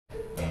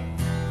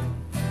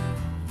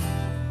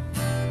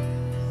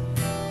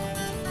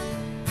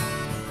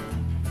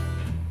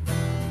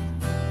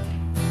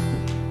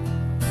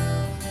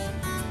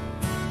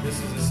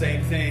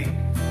think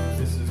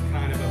this is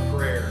kind of a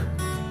prayer.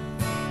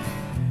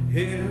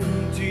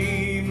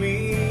 Empty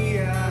me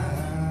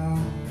out,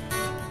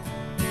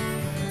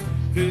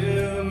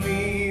 fill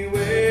me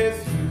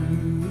with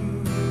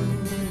you,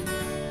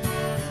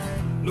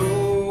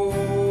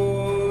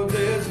 Lord,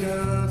 there's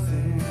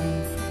nothing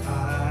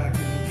I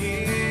can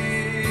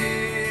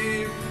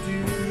give to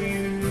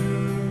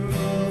you.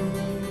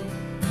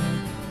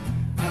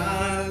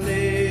 I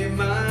lay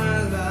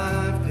my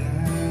life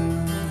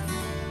down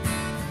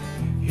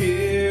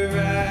here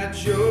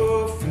at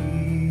your feet.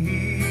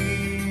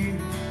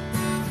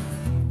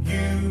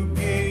 You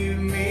give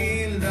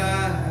me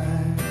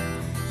life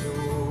so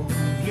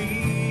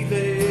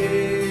completely.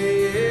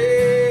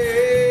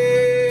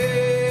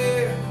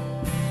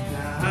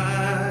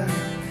 Now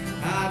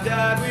I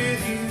died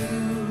with you,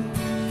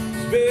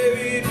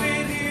 buried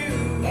with you,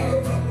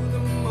 the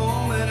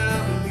moment I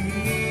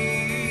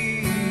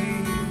believed.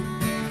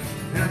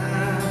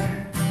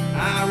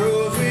 I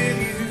rose with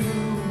you,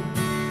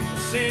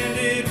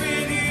 ascended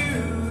with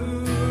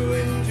you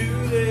into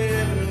the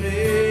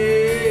heavenlies.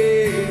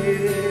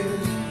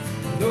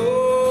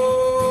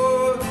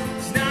 Lord,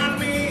 it's not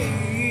me,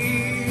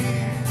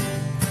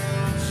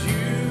 it's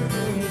you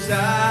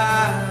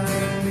inside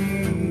of me.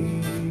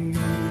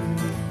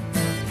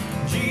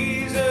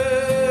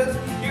 Jesus,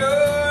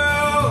 you're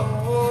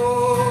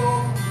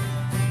all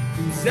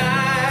these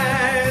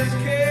eyes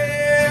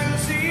can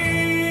see.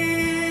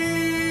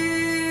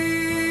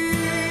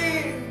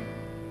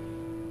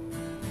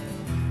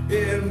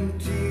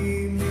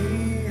 Empty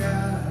me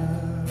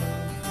out,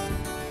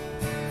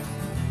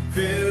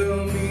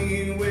 fill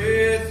me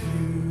with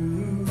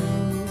you,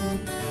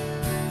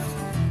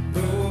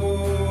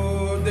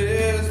 Lord,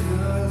 there's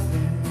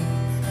nothing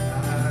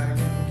I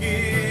can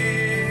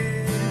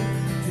give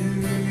to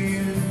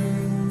you.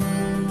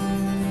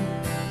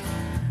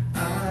 I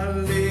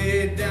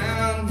lay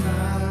down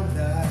my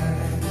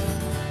life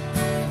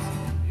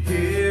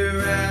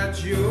here at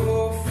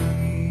your feet.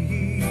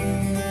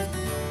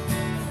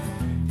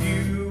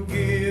 You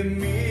give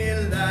me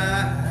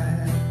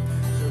life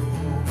so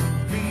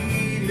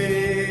completely.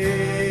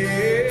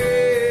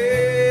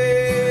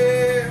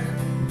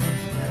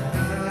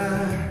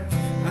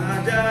 I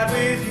died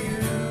with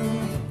you,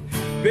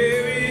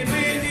 buried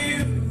with you,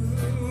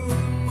 the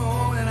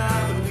moment I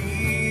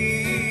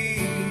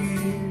believed.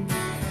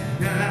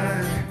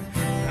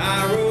 I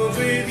rose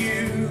with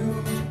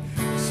you,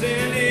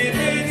 ascended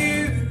with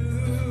you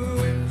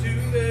into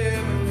the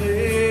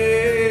heavenlies.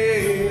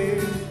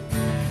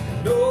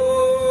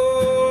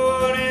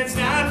 Lord, it's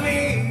not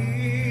me,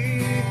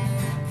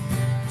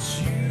 it's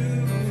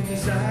you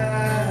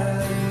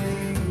inside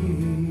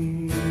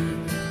me.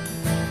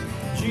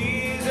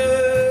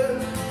 Jesus,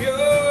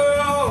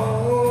 you're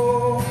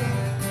all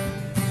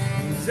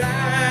these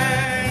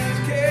eyes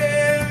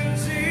can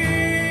see.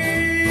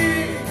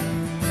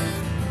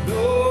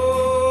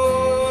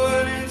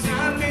 Lord, it's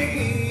not me,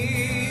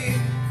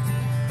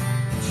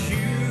 it's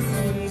you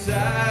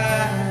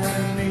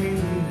inside me.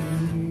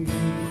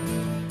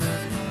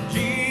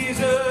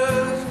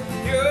 Jesus,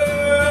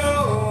 you're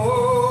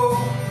all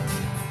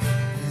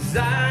his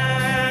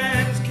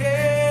eyes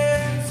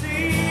can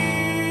see.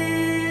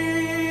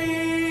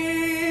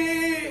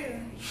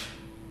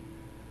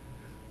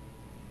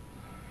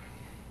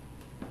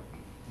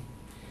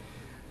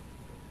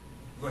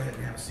 Go ahead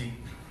and have a seat.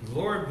 The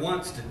Lord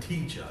wants to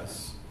teach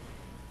us.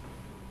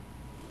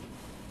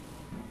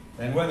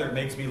 And whether it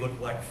makes me look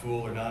like a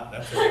fool or not,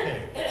 that's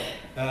okay.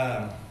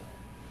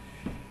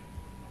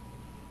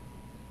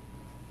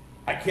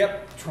 I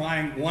kept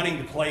wanting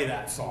to play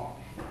that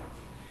song.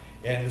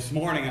 And this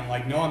morning I'm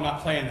like, no, I'm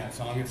not playing that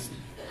song. It's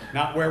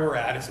not where we're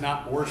at. It's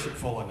not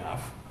worshipful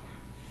enough.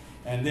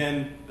 And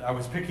then I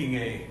was picking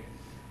a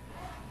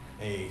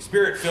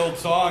spirit-filled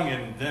song,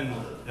 and then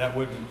that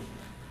wouldn't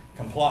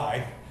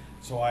comply.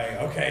 So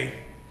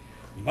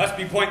you must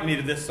be pointing me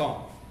to this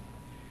song.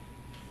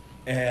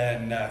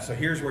 And so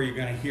here's where you're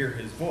going to hear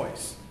his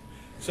voice.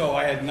 So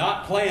I had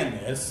not planned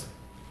this,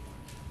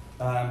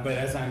 but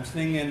as I'm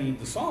singing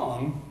the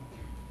song,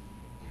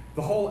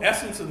 the whole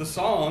essence of the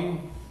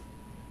song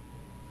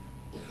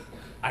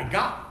I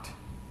got.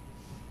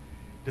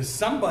 Does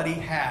somebody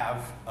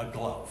have a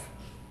glove?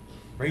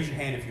 Raise your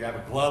hand if you have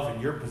a glove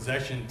in your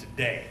possession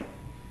today.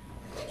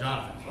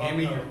 Jonathan, hand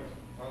me your...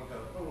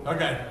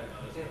 Okay.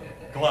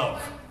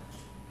 Glove.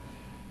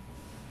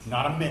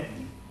 Not a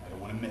mitten. I don't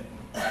want a mitten.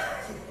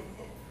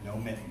 No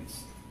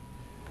mittens.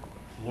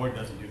 The Lord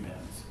doesn't do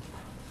mittens.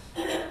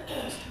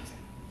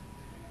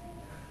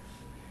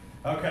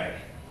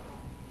 Okay.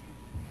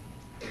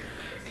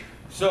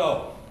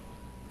 So,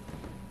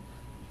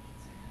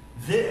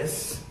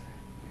 this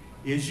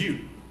is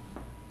you.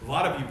 A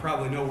lot of you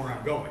probably know where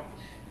I'm going.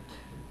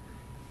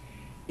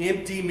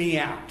 Empty me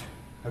out.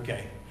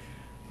 Okay.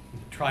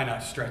 Try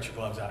not to stretch your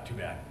gloves out too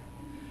bad.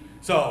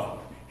 So,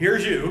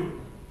 here's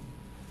you.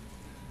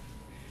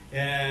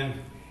 And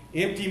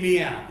empty me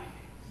out.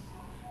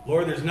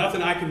 Lord, there's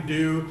nothing I can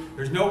do.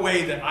 There's no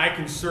way that I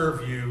can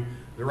serve you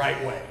the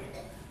right way.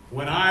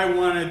 When I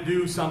want to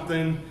do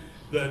something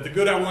The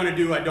good I want to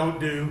do, I don't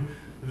do.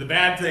 The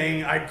bad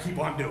thing, I keep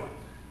on doing.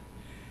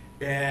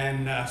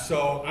 And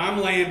so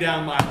I'm laying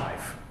down my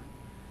life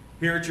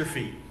here at your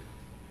feet.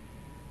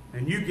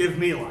 And you give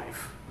me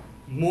life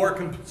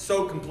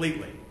so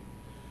completely.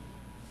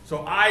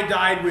 So I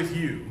died with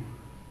you.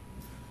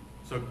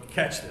 So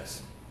catch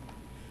this.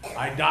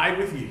 I died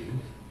with you.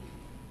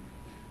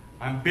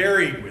 I'm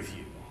buried with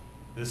you.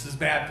 This is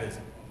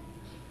baptism.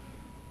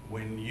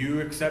 When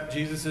you accept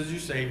Jesus as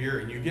your Savior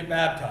and you get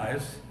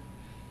baptized,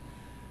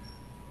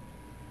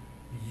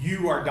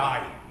 you are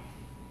dying.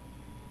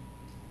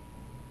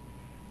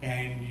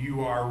 And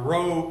you are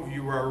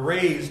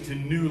raised to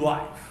new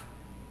life.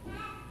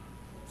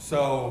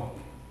 So,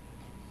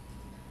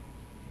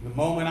 the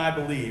moment I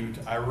believed,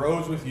 I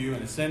rose with you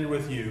and ascended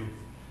with you.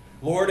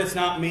 Lord, it's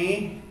not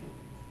me.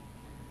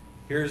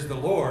 Here's the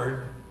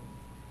Lord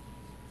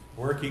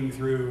working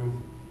through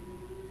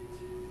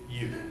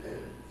you.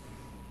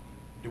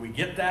 Do we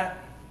get that?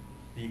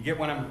 Do you get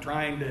what I'm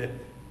trying to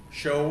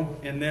show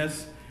in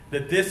this?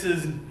 That this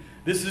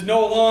is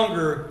no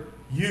longer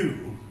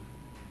you.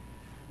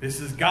 This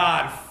is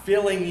God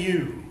filling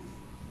you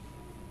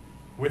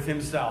with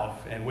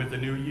himself and with the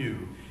new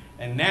you.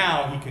 And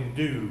now he can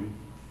do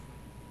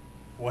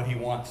what he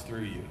wants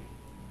through you.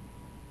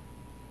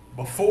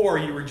 Before,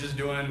 you were just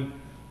doing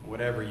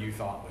whatever you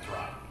thought was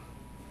right.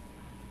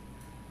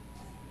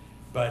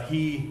 But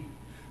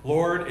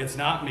Lord, it's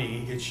not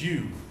me, it's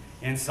you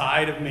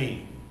inside of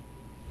me.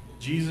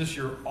 Jesus,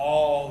 you're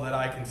all that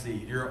I can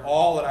see. You're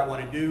all that I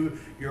want to do.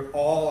 You're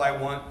all I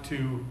want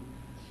to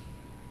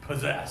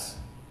possess.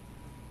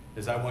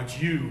 Is I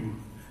want you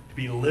to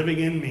be living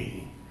in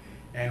me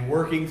and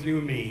working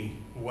through me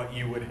what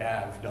you would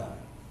have done.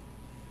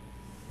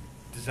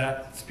 Does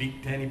that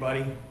speak to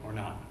anybody or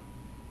not?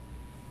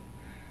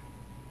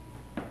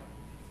 Don't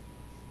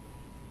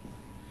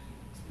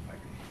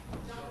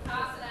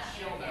toss it at me.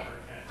 She'll never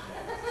catch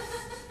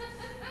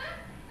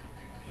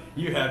it.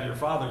 You have your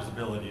Father's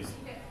abilities.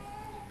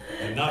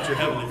 And not your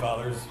Heavenly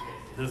Father's,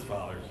 his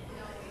Father's.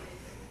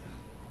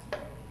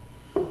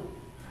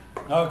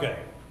 Okay.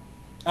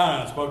 I don't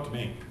know, it spoke to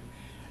me.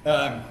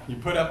 You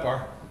put up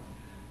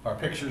our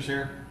pictures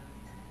here.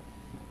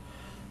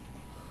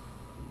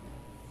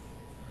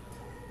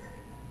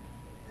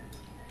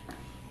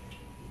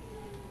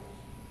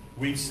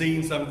 We've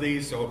seen some of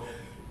these, so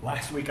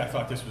last week I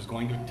thought this was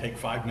going to take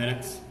 5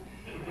 minutes,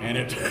 and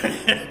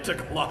it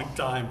took a long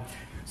time.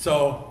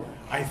 So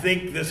I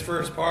think this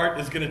first part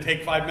is going to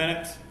take 5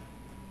 minutes,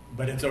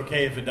 but it's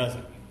okay if it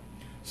doesn't.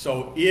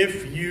 So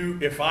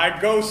if I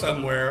go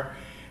somewhere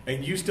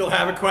and you still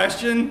have a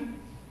question,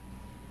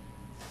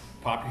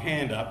 pop your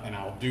hand up and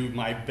I'll do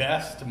my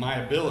best to my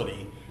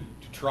ability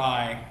to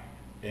try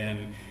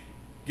and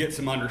get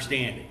some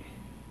understanding.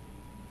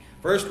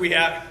 First we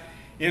have,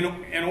 in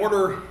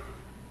order,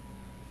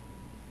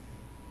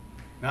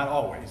 not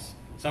always,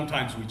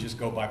 sometimes we just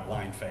go by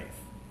blind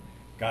faith.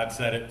 God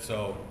said it,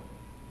 so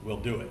we'll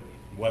do it,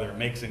 whether it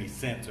makes any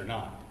sense or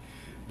not.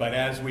 But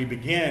as we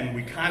begin,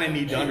 we kind of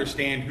need to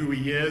understand who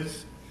he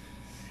is.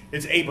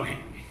 It's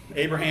Abraham.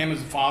 Abraham is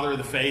the father of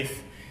the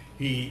faith.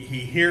 He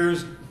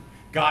hears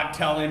God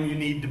tell him you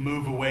need to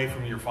move away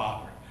from your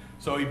father.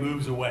 So he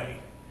moves away.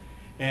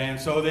 And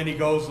so then he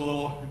goes a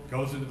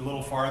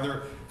little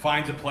farther,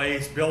 finds a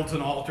place, builds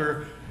an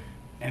altar,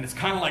 and it's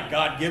kind of like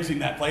God gives him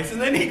that place,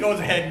 and then he goes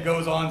ahead and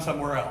goes on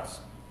somewhere else.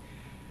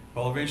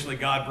 Well, eventually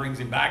God brings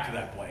him back to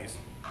that place.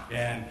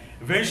 And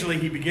eventually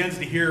he begins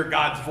to hear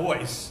God's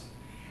voice,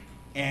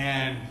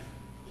 and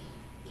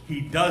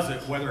he does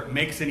it whether it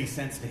makes any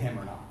sense to him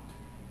or not.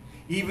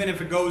 Even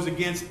if it goes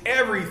against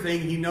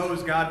everything he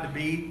knows God to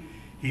be,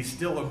 he's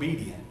still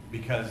obedient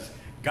because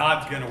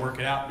God's going to work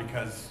it out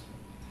because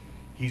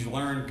he's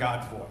learned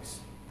God's voice.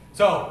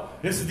 So,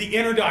 this is the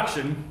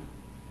introduction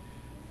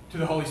to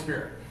the Holy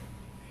Spirit.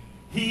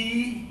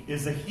 He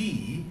is a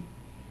he.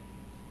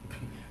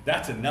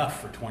 That's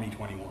enough for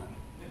 2021.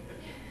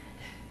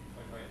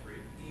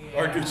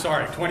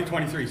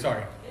 2023,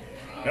 sorry.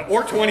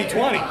 Or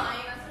 2020.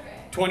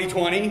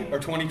 2020 or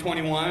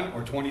 2021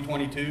 or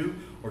 2022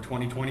 or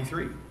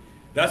 2023.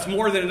 That's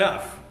more than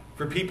enough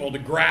for people to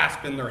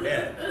grasp in their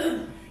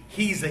head.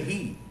 He's a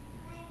he.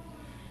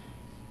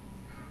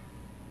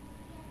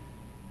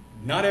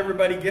 Not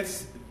everybody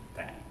gets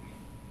that.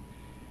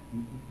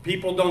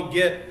 People don't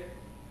get,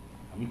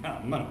 I'm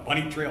going to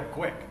bunny trail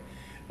quick.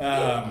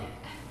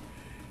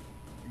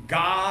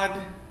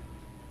 God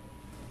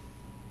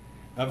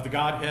of the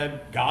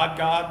Godhead,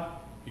 God,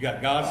 you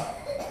got God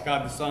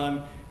the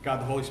Son,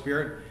 God the Holy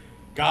Spirit.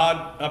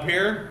 God up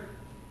here,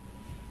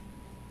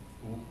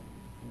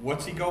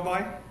 what's he go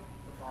by?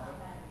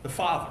 The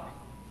Father.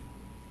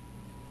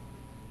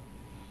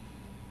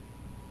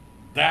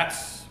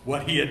 That's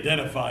what he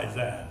identifies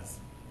as.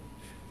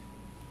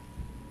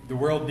 The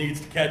world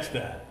needs to catch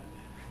that.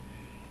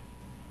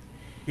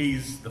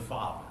 He's the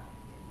Father.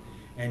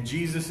 And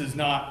Jesus is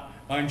not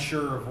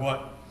unsure of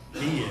what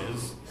he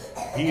is.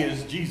 He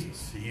is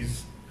Jesus.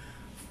 He's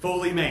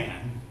fully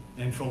man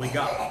and fully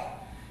God.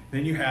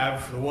 Then you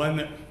have the one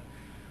that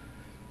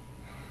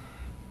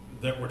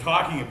that we're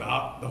talking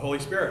about, the Holy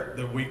Spirit,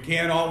 that we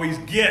can't always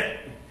get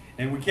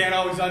and we can't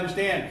always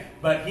understand.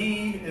 But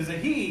he is a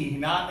he,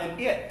 not an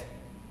it.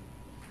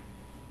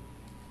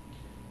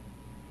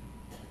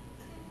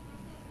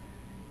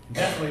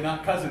 Definitely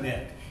not cousin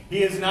it.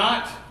 He is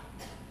not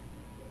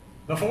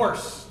the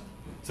force.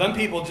 Some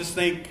people just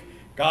think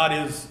God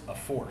is a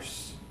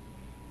force.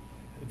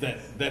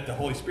 That the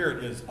Holy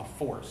Spirit is a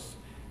force.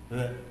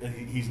 That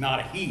he's not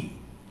a he.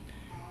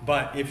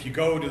 But if you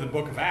go to the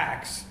book of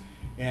Acts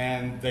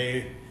and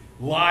they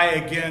lie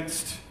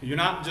against, you're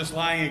not just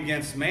lying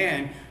against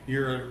man,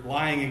 you're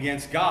lying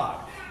against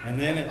God. And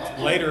then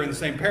later in the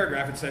same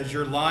paragraph it says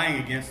you're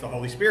lying against the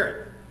Holy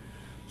Spirit.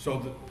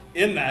 So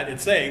in that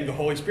it's saying the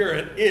Holy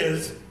Spirit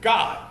is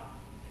God.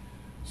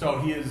 So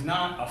he is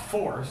not a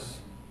force.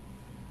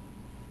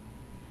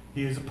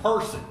 He is a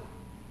person.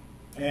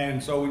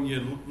 And so when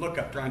you look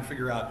up trying to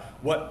figure out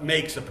what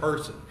makes a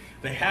person,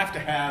 they have to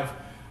have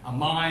a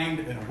mind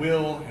and a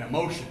will and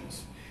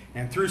emotions.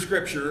 And through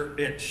Scripture,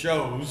 it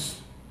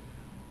shows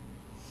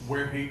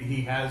where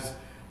he has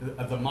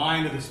the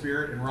mind of the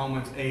Spirit in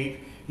Romans 8.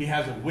 He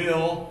has a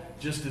will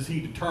just as he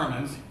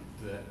determines.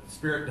 The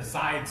Spirit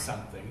decides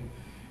something.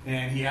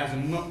 And he has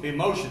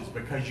emotions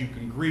because you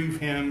can grieve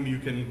him. You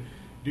can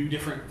do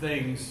different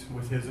things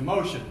with his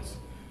emotions.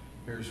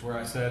 Here's where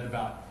I said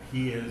about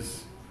he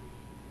is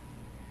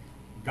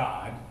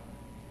God.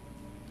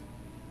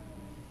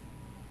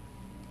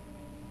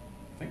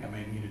 I think I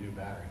may need a new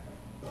battery.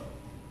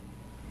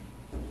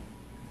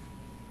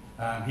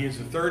 He is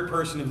the third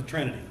person of the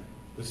Trinity.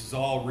 This is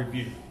all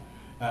review.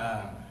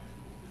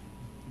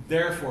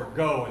 Therefore,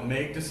 go and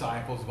make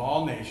disciples of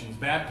all nations,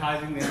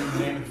 baptizing them in the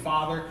name of the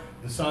Father,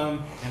 the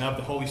Son, and of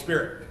the Holy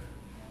Spirit.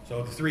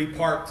 So the three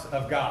parts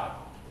of God.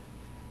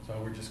 So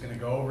we're just going to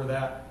go over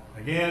that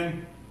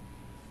again.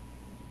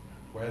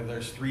 Whether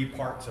there's three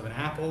parts of an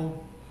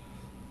apple,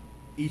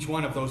 each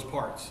one of those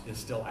parts is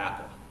still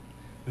apple.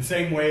 The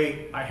same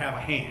way I have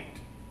a hand.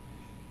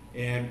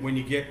 And when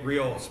you get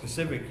real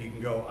specific, you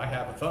can go, I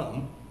have a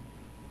thumb.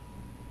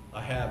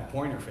 I have a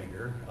pointer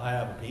finger. I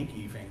have a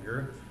pinky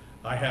finger.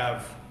 I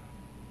have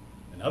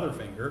another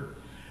finger.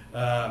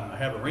 I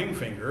have a ring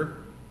finger.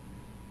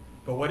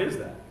 But what is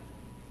that?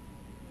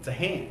 It's a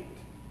hand.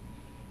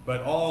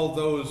 But all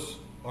those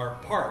are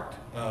part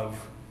of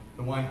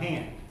the one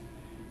hand.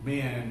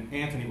 Me and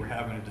Anthony were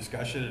having a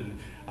discussion, and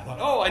I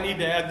thought, I need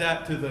to add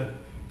that to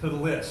the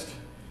list.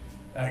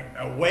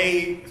 A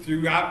way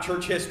throughout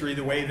church history,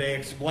 the way they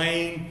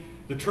explain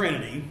the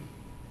Trinity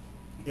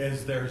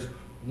is there's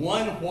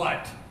one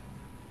what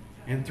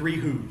and three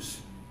who's.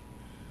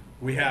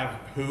 We have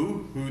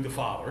who the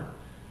Father,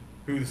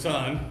 who the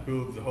Son,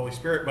 who the Holy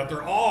Spirit, but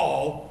they're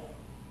all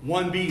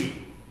one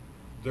being.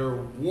 They're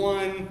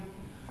one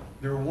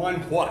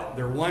what?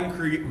 They're one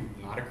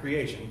not a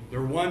creation.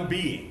 They're one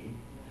being,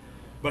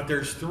 but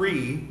there's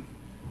three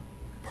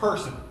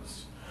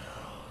persons.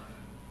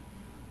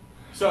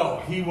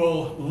 So he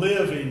will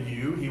live in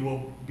you. He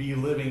will be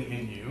living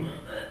in you.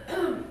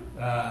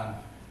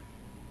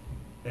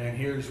 And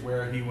here's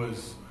where he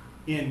was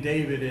in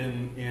David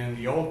in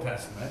the Old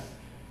Testament.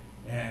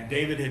 And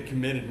David had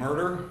committed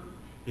murder.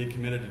 He had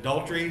committed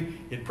adultery.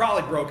 He had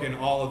probably broken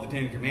all of the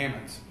Ten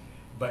Commandments.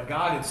 But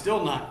God had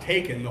still not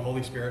taken the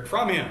Holy Spirit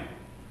from him.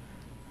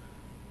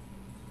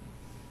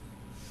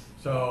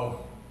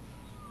 So,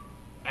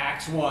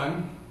 Acts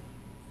 1.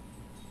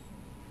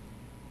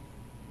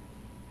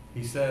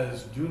 He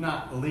says, do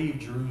not leave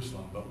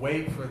Jerusalem, but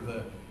wait for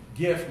the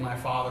gift my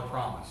Father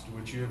promised,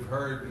 which you have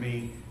heard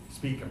me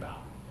speak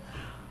about.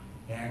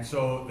 And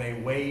so they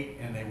wait,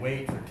 and they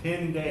wait for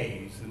 10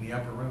 days in the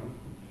upper room.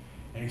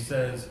 And he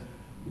says,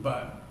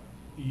 but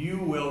you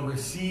will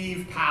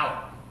receive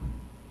power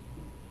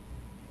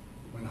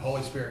when the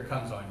Holy Spirit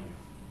comes on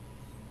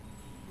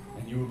you.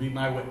 And you will be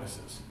my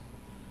witnesses.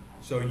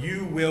 So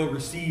you will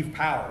receive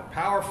power.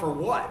 Power for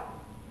what?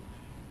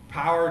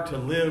 Power to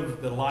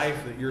live the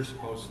life that you're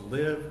supposed to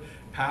live.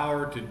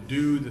 Power to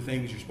do the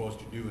things you're supposed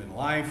to do in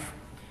life.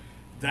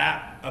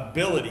 That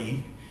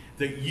ability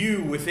that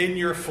you within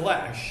your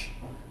flesh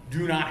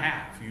do not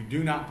have. You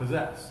do not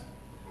possess.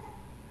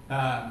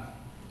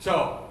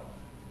 So,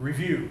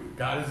 review.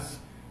 God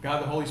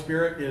the Holy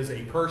Spirit is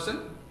a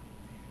person.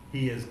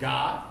 He is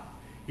God.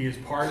 He is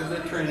part of the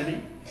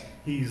Trinity.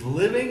 He's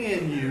living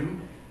in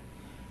you.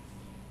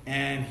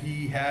 And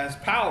he has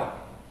power.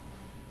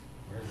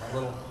 Where's my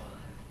little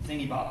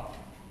thingy bob?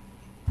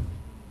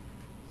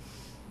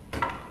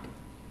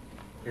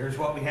 Here's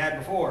what we had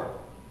before.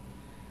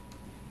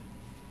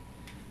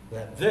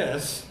 That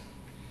this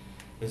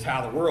is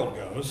how the world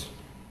goes.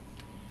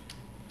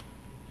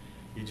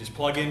 You just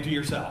plug into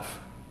yourself.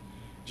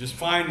 Just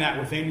find that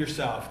within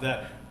yourself.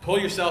 That pull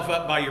yourself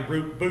up by your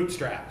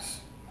bootstraps.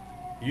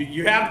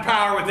 You have the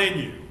power within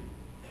you.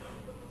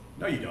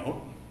 No, you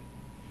don't.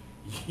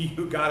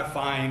 You got to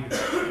find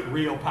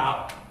real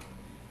power.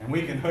 And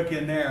we can hook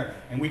in there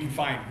and we can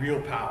find real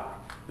power.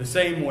 The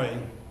same way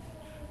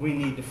we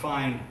need to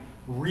find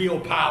real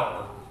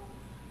power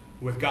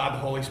with God the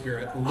Holy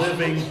Spirit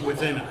living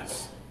within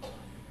us.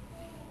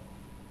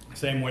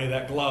 Same way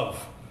that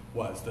glove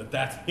was,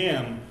 that's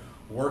him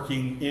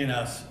working in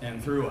us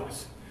and through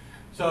us.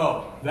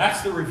 So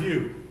that's the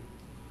review.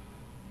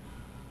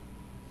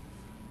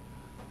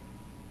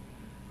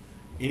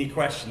 Any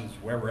questions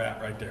where we're at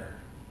right there?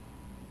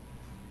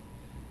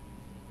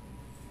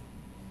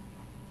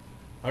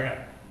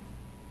 Okay.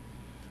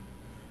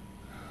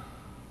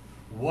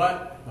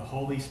 What the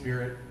Holy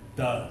Spirit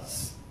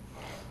does.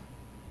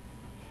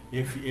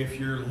 If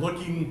you're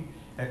looking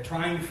at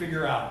trying to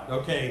figure out,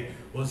 okay,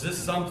 well, is this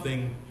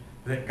something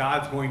that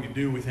God's going to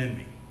do within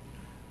me?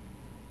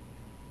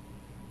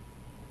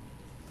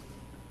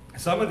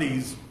 Some of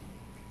these,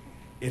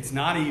 it's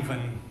not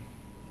even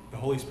the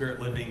Holy Spirit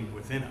living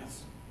within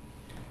us.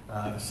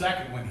 The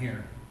second one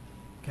here,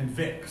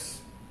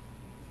 convicts.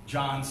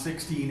 John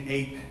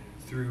 16:8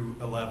 through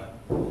 11.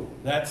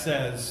 That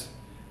says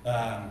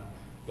the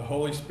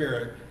Holy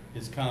Spirit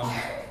is come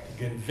to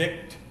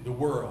convict the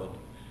world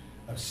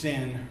of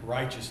sin,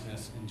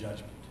 righteousness, and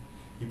judgment.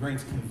 He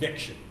brings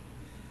conviction.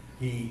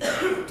 He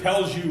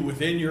tells you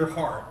within your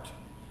heart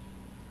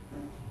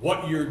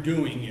what you're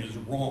doing is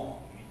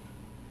wrong.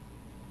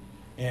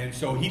 And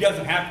so he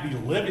doesn't have to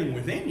be living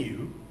within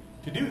you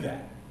to do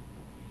that.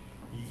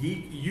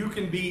 You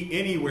can be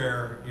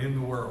anywhere in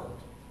the world,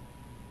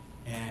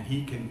 and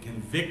he can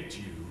convict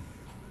you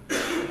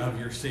of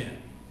your sin.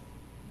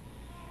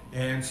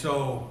 And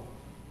so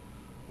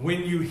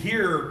when you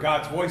hear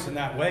God's voice in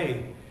that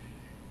way,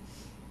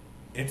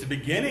 it's a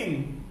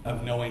beginning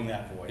of knowing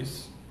that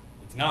voice.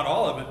 It's not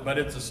all of it, but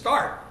it's a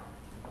start.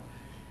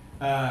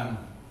 But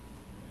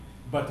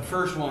the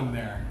first one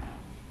there,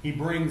 he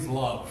brings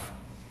love.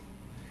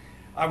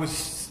 I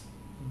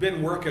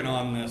been working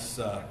on this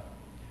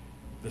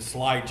the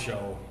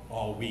slideshow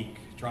all week,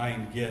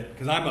 trying to get,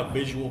 because I'm a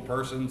visual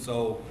person,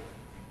 so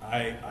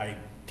I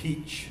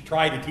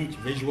try to teach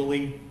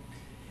visually,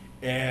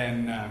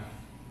 and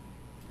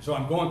so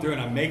I'm going through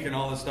and I'm making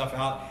all this stuff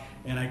out,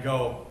 and I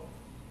go,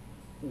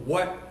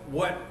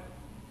 what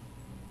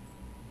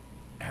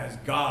has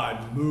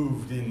God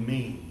moved in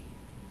me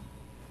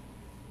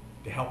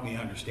to help me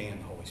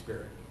understand the Holy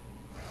Spirit?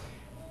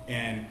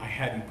 And I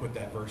hadn't put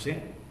that verse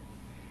in,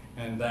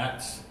 and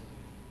that's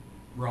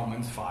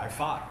Romans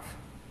 5:5.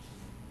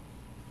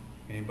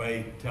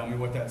 Anybody tell me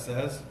what that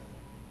says?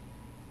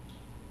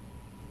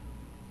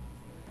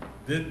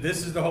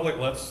 This is the Holy.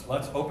 Let's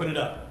open it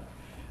up.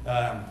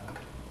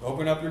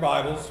 Open up your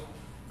Bibles.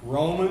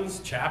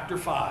 Romans chapter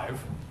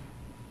 5.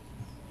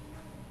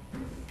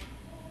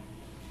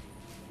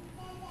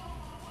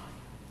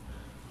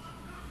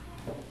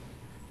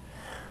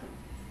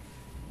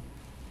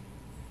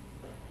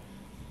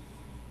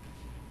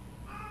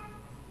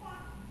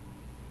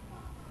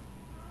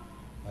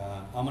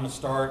 I'm going to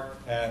start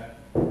at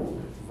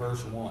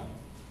verse 1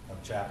 of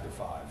chapter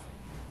 5.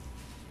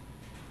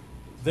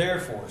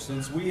 Therefore,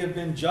 since we have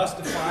been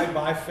justified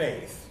by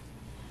faith,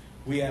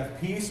 we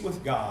have peace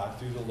with God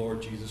through the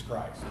Lord Jesus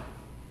Christ.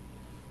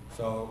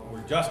 So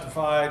we're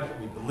justified,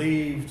 we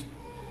believed.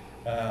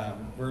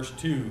 Verse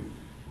 2,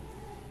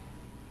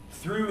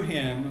 through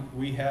him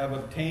we have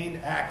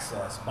obtained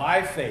access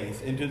by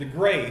faith into the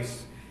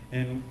grace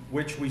in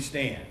which we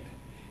stand.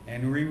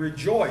 And we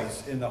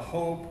rejoice in the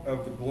hope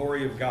of the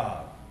glory of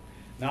God.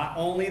 Not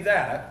only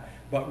that,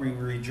 but we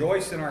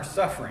rejoice in our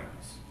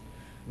sufferings,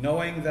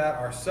 knowing that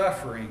our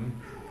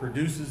suffering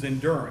produces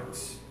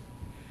endurance.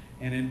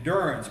 And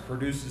endurance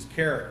produces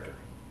character.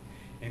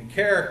 And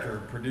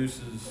character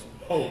produces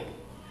hope.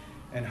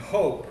 And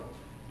hope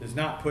does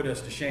not put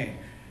us to shame.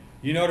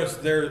 You notice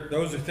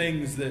those are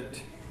things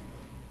that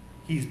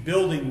he's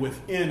building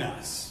within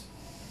us.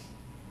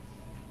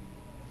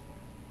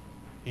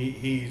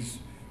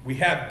 We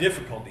have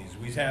difficulties,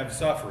 we have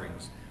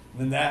sufferings,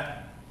 and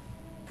that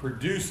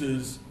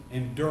produces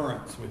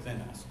endurance within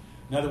us.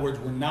 In other words,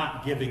 we're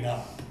not giving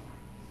up.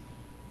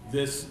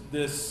 This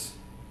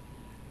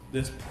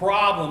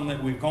problem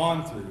that we've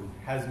gone through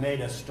has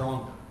made us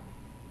stronger.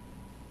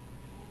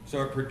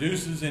 So it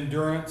produces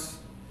endurance,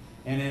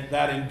 and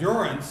that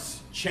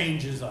endurance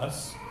changes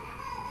us.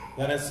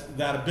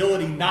 That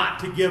ability not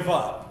to give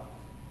up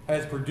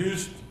has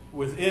produced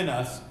within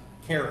us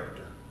character.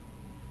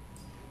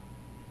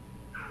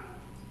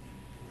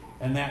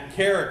 And that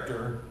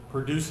character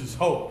produces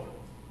hope.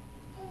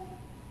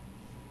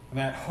 And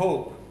that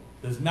hope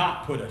does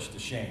not put us to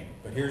shame.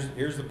 But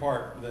here's the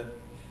part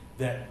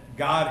that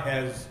God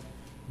has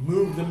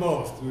moved the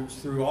most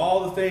through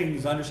all the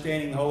things,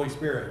 understanding the Holy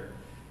Spirit.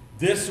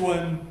 This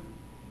one,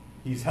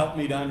 he's helped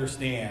me to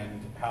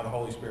understand how the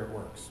Holy Spirit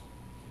works.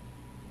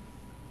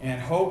 And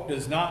hope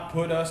does not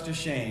put us to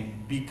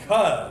shame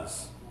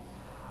because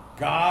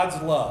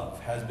God's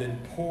love has been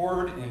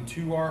poured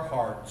into our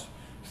hearts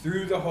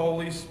through the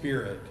Holy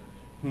Spirit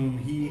whom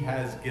he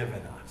has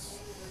given us.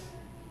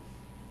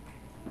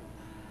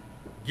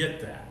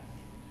 Get that.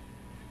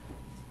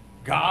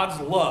 God's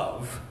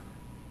love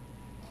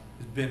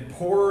has been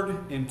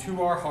poured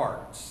into our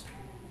hearts.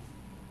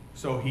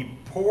 So he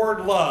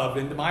poured love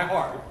into my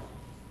heart.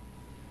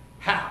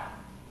 How?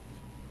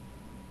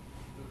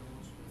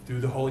 Through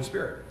the Holy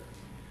Spirit.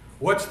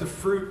 What's the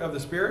fruit of the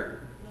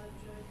Spirit? Love,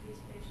 joy, peace,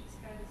 patience,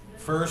 kindness,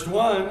 goodness. First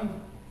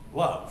one,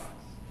 love.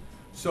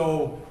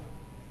 So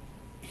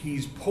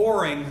he's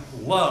pouring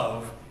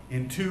love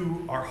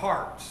into our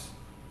hearts.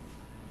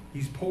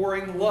 He's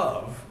pouring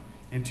love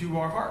into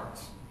our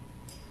hearts.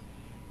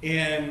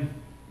 And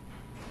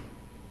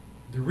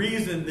the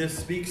reason this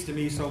speaks to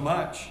me so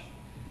much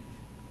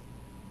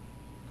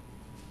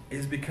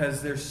is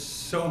because there's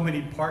so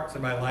many parts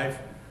of my life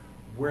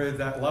where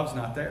that love's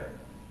not there.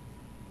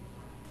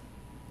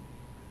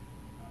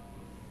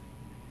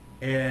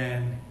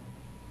 And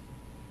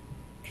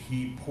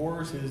he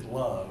pours his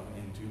love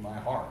into my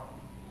heart.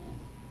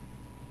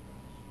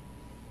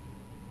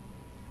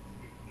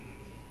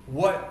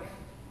 What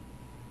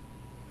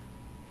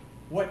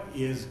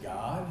is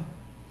God?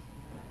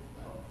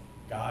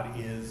 God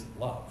is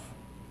love.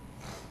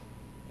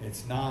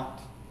 It's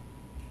not,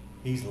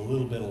 he's a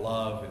little bit of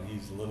love and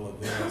he's a little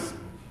of this and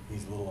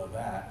he's a little of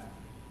that.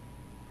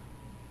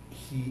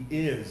 He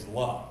is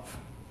love.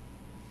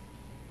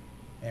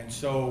 And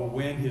so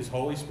when his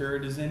Holy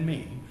Spirit is in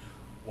me,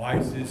 why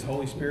is his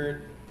Holy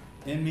Spirit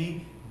in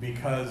me?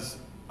 Because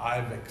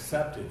I've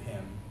accepted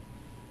him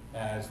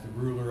as the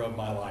ruler of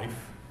my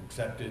life,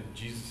 accepted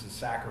Jesus'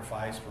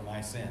 sacrifice for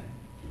my sin.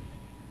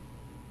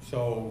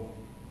 So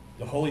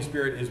the Holy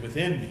Spirit is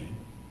within me.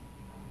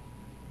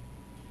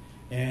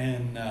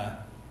 And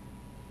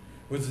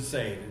what does it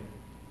say?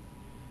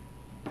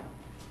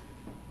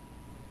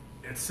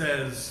 It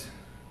says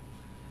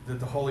that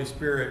the Holy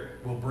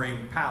Spirit will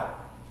bring power.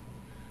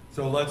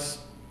 So let's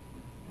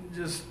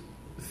just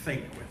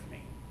think with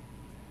me.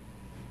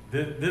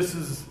 This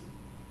is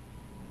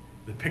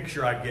the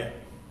picture I get.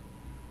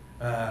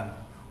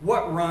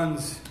 What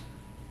runs,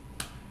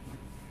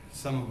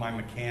 some of my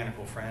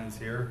mechanical friends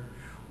here,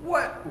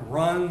 what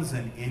runs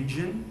an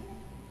engine?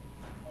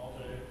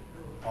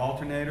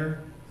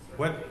 Alternator.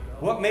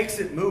 What makes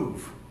it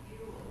move?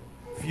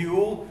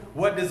 Fuel.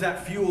 What does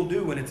that fuel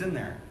do when it's in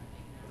there?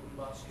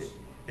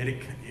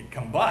 It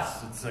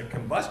combusts. It's a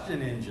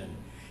combustion engine.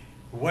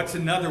 What's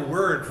another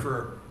word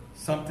for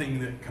something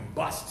that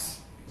combusts?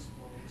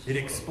 It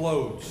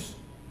explodes.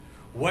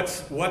 What's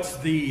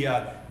the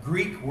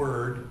Greek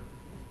word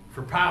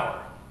for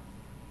power?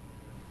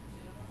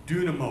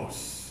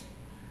 Dunamos.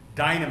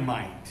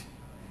 Dynamite.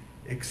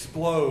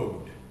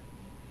 Explode.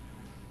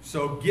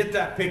 So get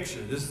that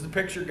picture. This is the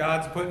picture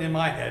God's putting in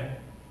my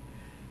head.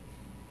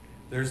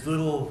 There's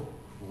little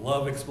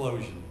love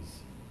explosions.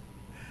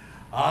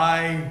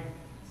 I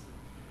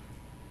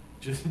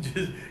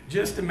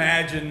just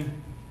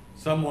imagine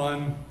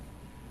someone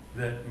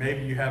that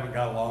maybe you haven't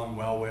got along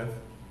well with,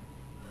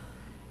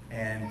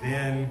 and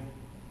then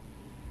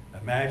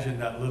imagine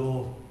that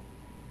little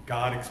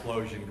God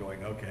explosion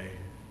going, okay,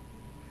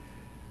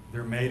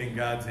 they're made in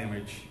God's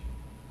image.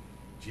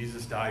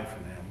 Jesus died for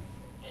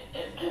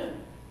them.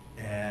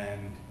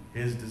 And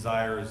his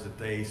desire is that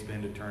they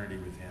spend eternity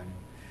with him.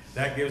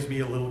 That gives me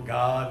a little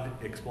God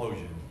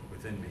explosion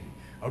within me.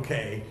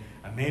 Okay,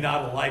 I may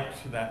not have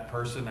liked that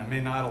person. I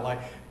may not have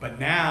liked, but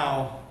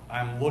now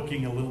I'm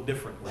looking a little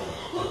differently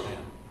at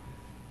them,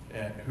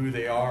 at who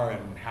they are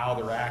and how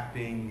they're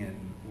acting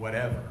and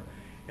whatever.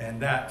 And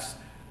that's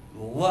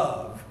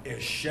love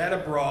is shed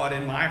abroad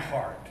in my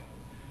heart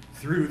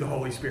through the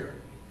Holy Spirit.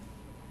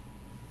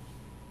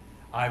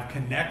 I've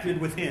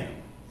connected with him.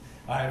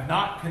 I have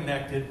not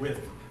connected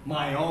with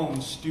my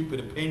own stupid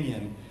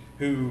opinion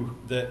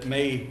that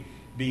may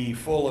be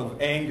full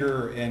of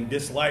anger and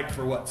dislike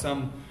for what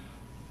someone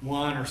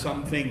or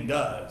something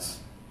does.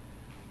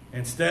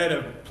 Instead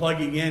of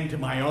plugging into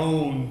my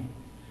own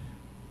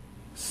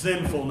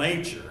sinful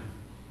nature,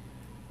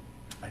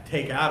 I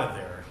take out of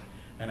there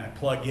and I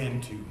plug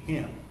into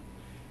him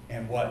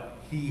and what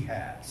he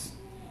has.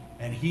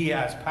 And he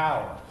has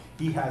power.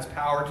 He has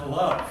power to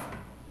love,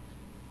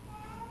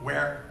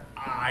 where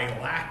I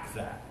lack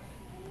that.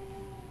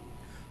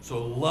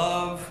 So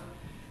love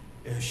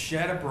is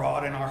shed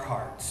abroad in our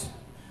hearts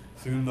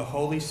through the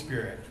Holy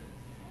Spirit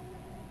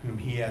whom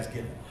he has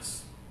given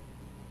us.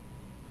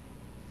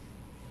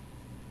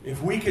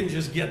 If we can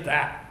just get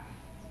that,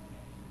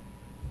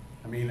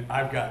 I mean,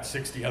 I've got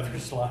 60 other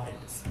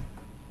slides.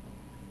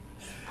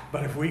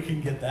 But if we can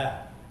get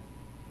that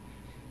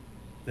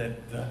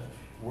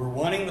we're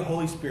wanting the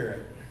Holy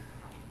Spirit,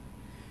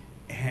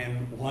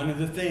 and one of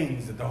the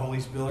things that the Holy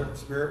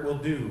Spirit will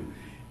do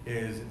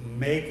is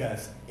make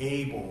us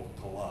able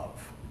to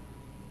love.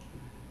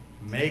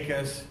 Make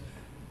us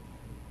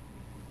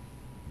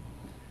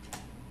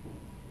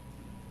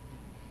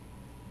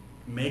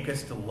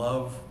to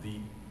love the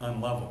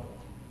unlovable.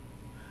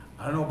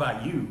 I don't know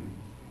about you,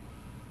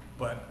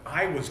 but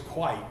I was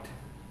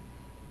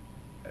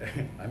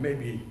I may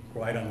be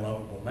quite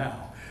unlovable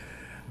now,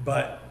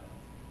 but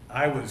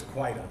I was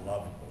quite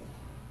unlovable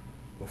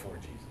before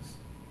Jesus.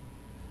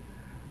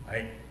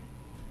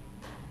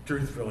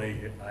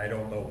 Truthfully, I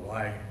don't know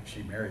why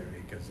she married me,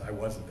 because I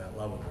wasn't that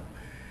lovable.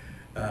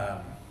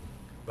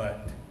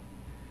 But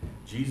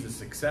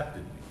Jesus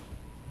accepted me.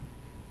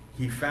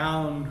 He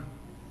found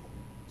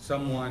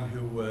someone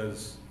who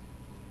was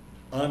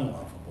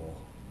unlovable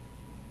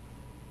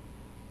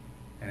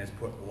and has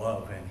put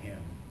love in him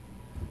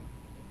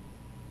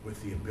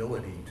with the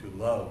ability to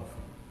love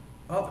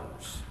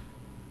others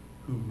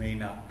who may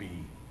not be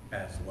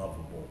as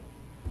lovable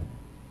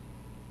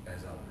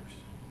as others.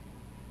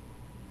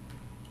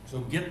 So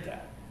get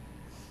that.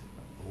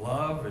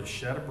 Love is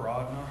shed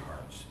abroad in our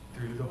hearts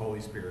through the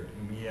Holy Spirit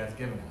whom he has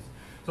given us.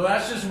 So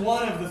that's just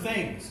one of the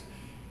things.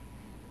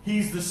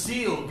 He's the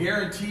seal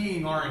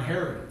guaranteeing our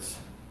inheritance.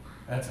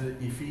 That's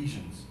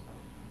Ephesians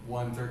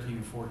 1:13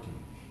 and 14.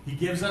 He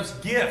gives us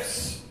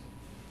gifts.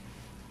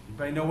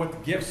 Anybody know what the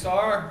gifts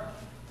are?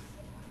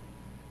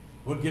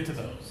 We'll get to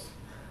those.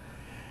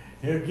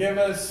 He'll give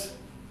us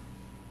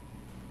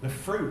the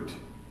fruit.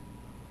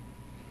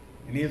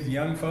 Any of the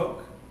young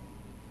folk?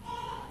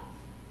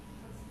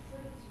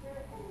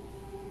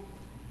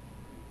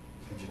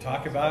 Did you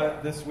talk about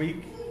it this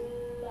week?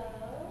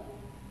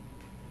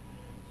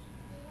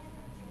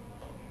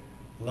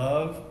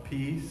 Love,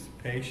 peace,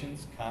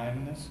 patience,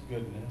 kindness,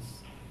 goodness,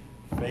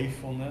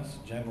 faithfulness,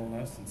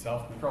 gentleness, and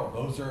self-control.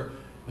 Those are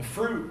the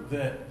fruit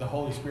that the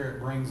Holy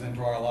Spirit brings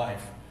into our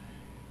life.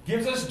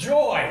 Gives us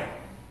joy.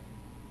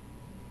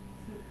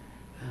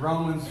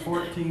 Romans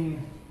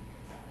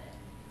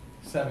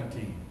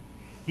 14:17.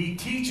 He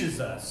teaches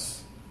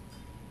us.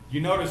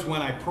 You notice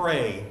when I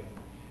pray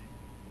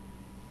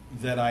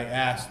that I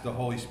ask the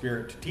Holy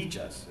Spirit to teach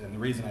us. And the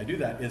reason I do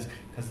that is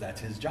because that's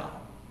his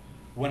job.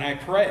 When I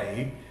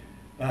pray,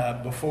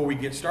 before we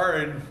get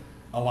started,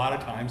 a lot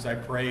of times I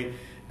pray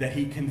that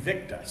he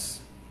convict us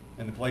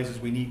in the places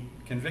we need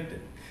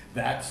convicted.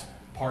 That's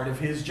part of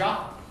his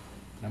job.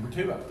 Number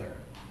 2 up there.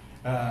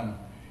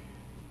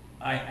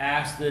 I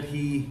ask that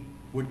he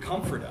would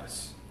comfort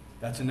us.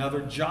 That's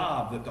another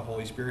job that the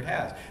Holy Spirit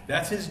has.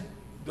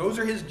 Those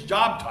are his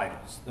job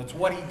titles. That's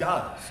what he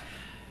does.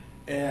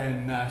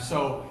 And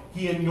so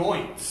he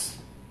anoints.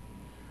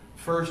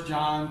 1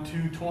 John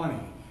 2:20.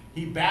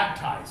 He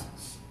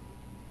baptizes.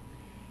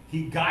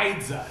 He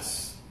guides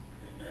us.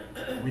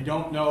 We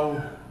don't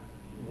know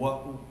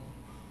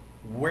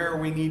where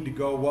we need to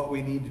go, what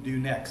we need to do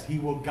next. He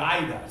will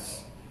guide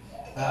us.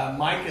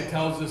 Micah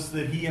tells us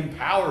that he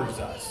empowers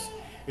us.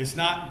 It's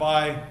not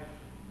by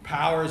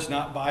power, it's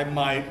not by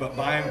might, but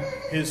by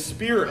his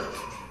Spirit.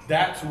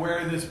 That's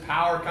where this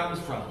power comes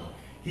from.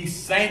 He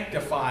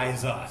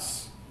sanctifies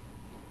us.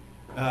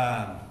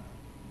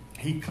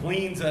 He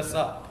cleans us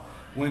up.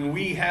 When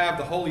we have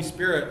the Holy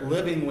Spirit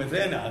living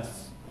within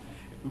us,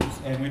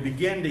 and we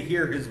begin to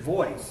hear his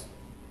voice,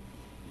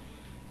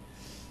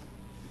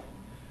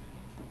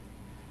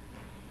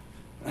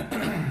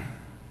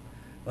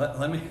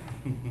 let me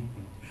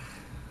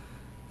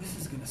this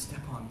is going to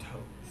step on toes.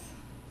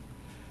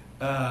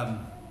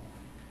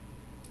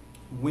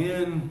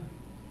 When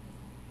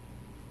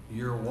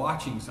you're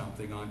watching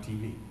something on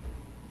TV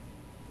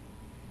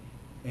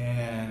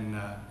and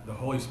the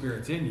Holy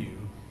Spirit's in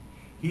you,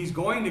 he's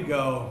going to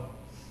go,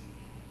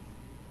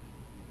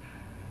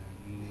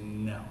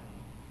 no,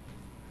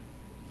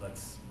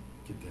 let's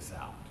get this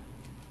out.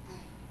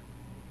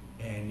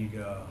 And you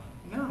go,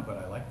 no, but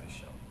I like this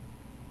show.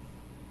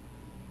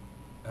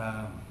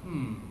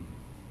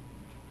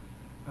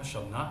 I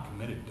shall not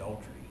commit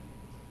adultery.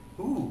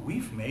 Ooh,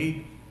 we've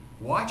made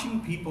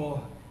watching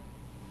people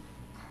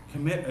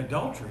commit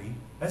adultery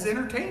as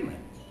entertainment.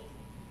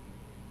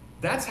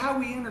 That's how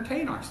we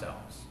entertain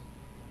ourselves.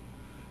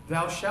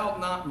 Thou shalt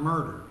not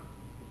murder.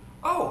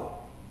 Oh,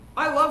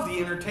 I love the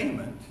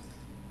entertainment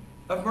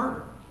of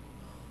murder.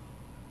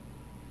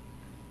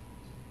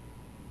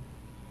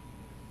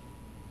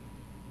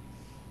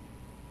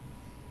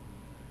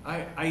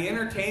 I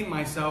entertain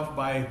myself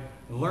by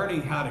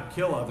learning how to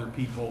kill other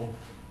people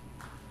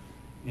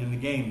in the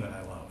game that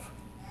I love.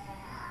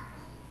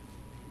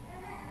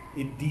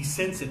 It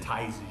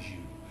desensitizes you.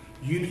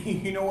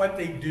 You know what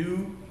they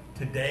do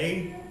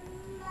today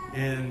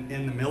in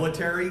the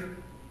military?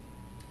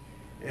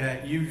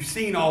 You've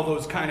seen all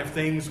those kind of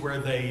things where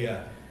they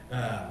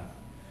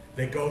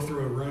go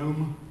through a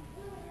room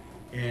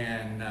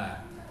and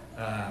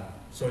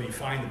so you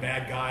find the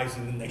bad guys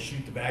and then they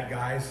shoot the bad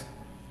guys.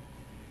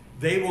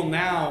 They will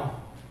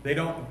now, they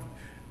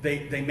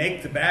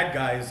make the bad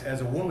guys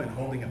as a woman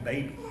holding a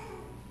baby.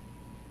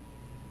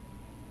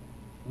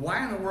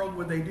 Why in the world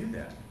would they do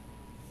that?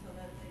 So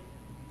that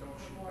they are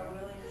more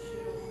willing to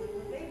shoot a woman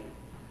with a baby.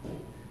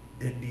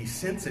 It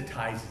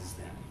desensitizes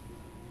them.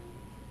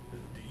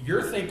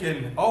 You're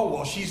thinking, oh,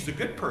 well, she's the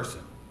good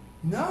person.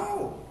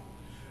 No.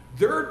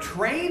 They're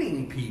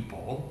training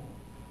people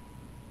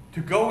to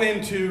go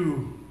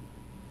into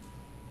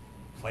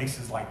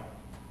places like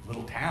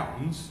little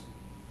towns,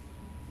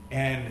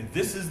 and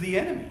this is the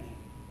enemy.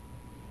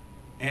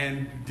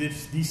 And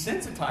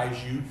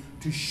desensitize you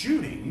to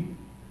shooting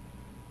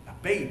a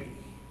baby.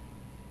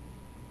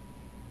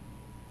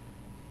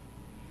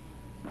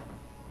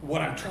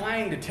 What I'm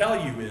trying to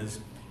tell you is,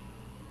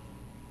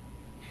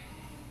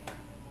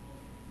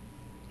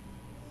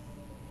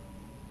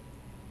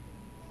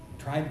 I'm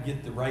trying to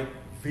get the right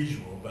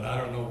visual, but I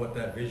don't know what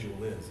that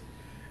visual is.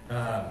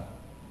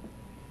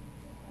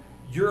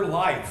 Your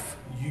life,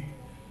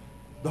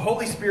 the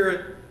Holy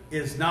Spirit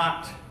is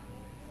not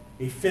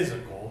a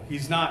physical.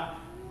 He's not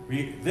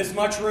this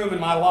much room in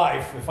my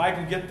life. If I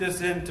can get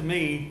this into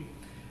me,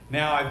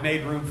 now I've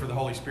made room for the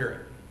Holy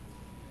Spirit.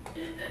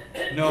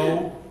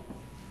 No,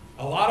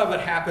 a lot of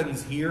it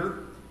happens here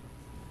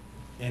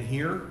and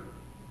here.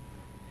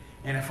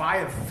 And if I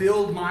have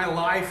filled my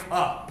life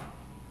up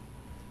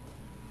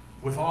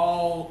with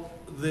all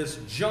this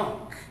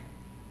junk,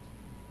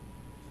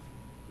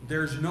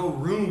 there's no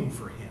room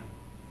for him.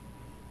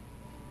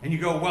 And you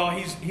go, well,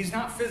 he's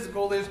not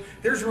physical.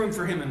 There's room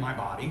for him in my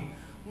body.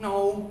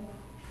 No,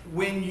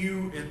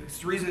 it's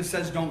the reason it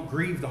says don't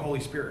grieve the Holy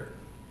Spirit.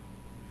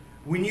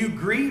 When you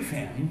grieve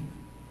him,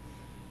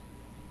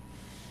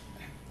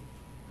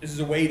 this is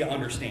a way to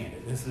understand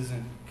it. This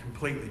isn't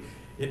completely.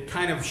 It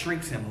kind of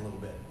shrinks him a little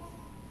bit.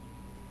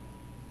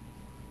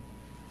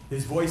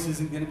 His voice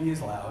isn't going to be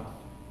as loud.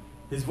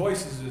 His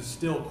voice is a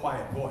still,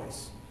 quiet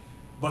voice.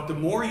 But the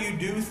more you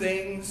do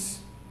things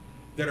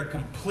that are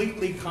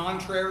completely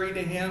contrary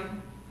to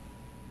him,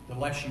 the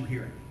less you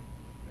hear him.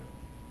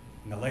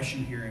 And the less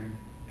you hear him,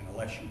 and the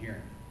less you hear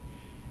him.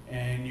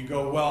 And you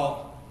go,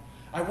 well,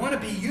 I want to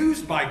be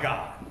used by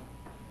God.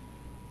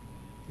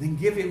 Then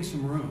give him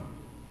some room.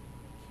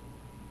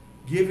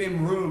 Give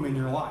him room in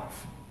your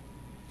life.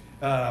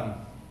 I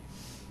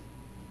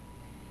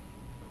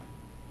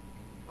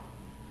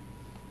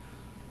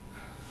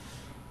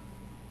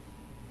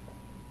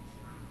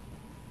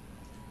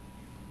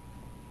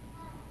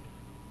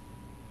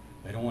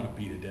don't want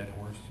to beat a dead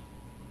horse.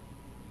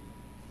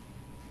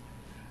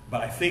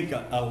 But I think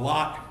a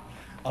lot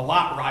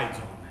rides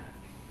on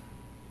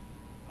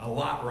that. A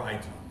lot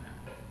rides on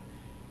that.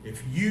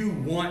 If you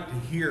want to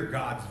hear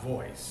God's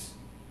voice,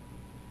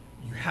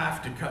 you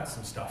have to cut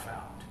some stuff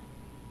out.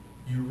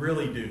 You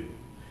really do.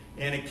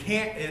 And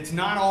it's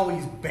not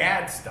always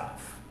bad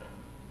stuff.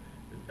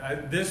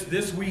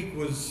 This week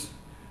was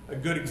a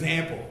good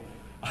example.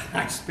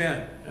 I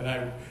spent,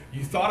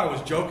 you thought I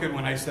was joking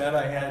when I said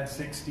I had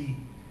 60,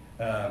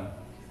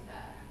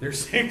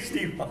 there's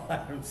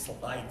 65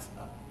 slides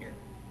on here.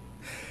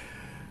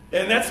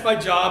 And that's my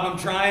job. I'm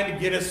trying to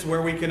get us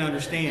where we can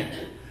understand.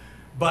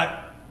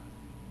 But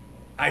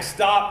I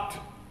stopped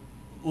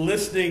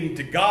listening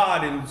to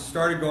God and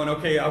started going,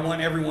 okay, I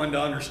want everyone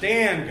to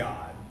understand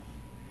God.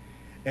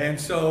 And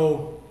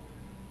so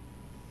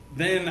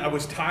then I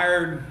was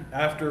tired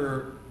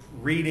after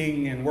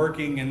reading and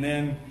working, and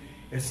then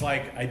it's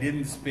like I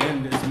didn't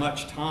spend as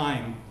much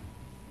time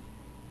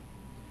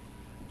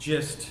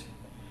just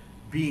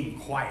being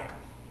quiet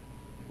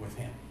with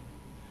him.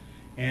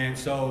 And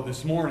so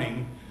this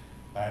morning,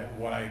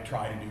 what I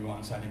try to do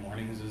on Sunday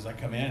mornings is I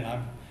come in and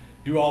I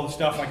do all the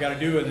stuff I got to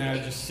do, and then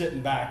I'm just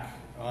sitting back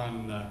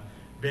on the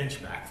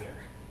bench back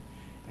there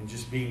and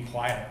just being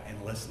quiet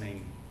and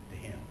listening to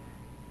him.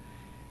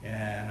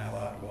 And I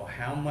thought, well,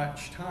 how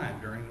much time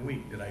during the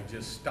week did I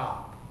just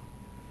stop?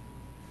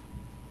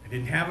 I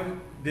didn't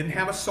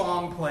have a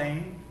song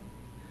playing.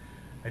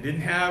 I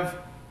didn't have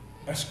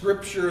a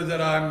scripture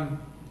that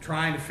I'm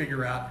trying to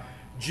figure out.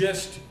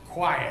 Just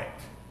quiet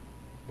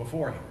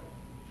before him.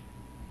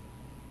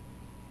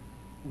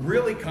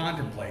 Really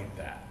contemplate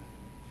that.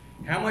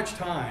 How much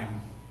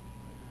time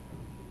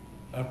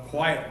of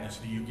quietness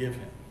do you give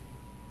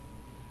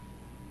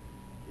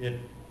him?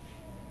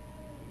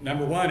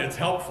 Number one, it's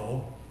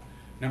helpful.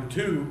 Number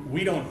two,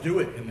 we don't do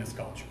it in this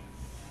culture.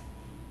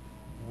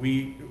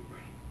 We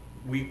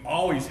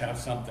always have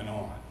something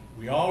on.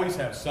 We always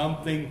have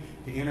something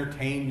to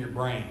entertain your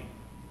brain.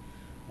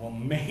 Well,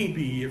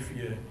 maybe if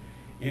you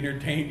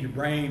entertained your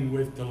brain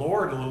with the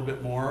Lord a little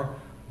bit more,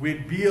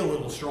 we'd be a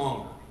little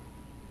stronger.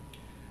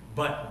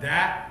 But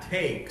that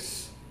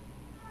takes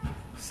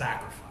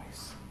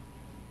sacrifice.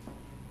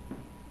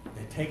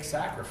 It takes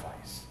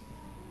sacrifice.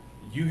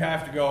 You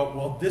have to go,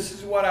 well, this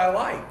is what I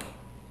like.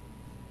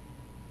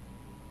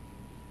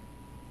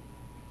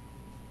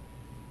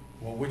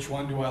 Well, which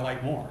one do I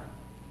like more?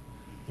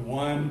 The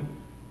one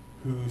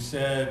who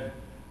said,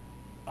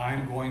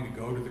 I'm going to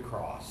go to the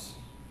cross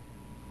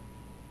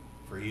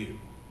for you.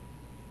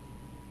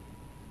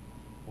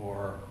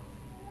 Or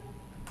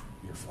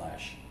your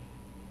flesh.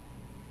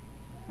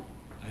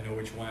 I know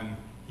which one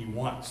he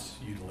wants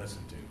you to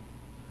listen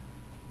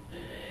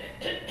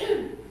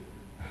to.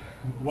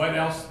 What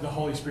else the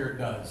Holy Spirit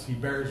does? He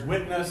bears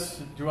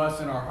witness to us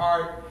in our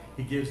heart.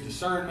 He gives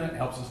discernment,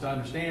 helps us to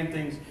understand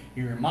things.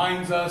 He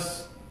reminds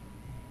us.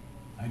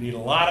 I need a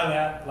lot of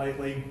that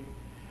lately.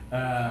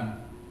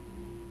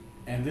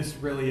 And this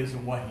really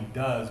isn't what he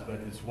does, but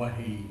it's what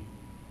he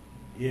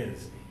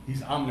is.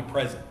 He's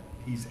omnipresent.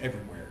 He's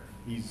everywhere.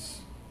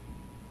 He's,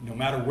 no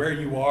matter where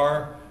you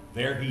are,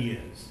 there he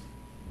is.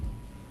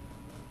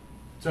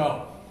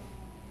 So,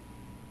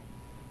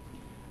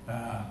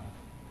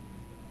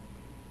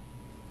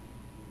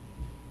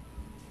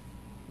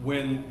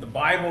 when the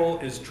Bible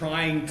is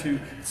trying to,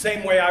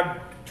 same way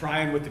I'm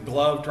trying with the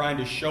glove, trying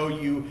to show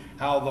you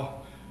how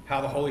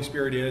the Holy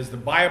Spirit is, the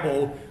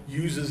Bible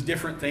uses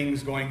different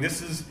things going,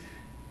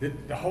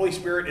 the Holy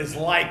Spirit is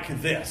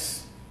like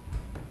this.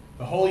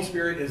 The Holy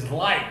Spirit is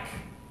like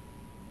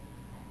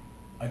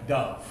a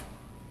dove.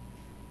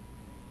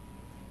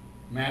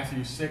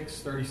 Matthew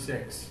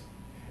 6:36.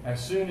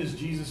 As soon as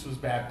Jesus was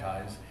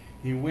baptized,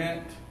 he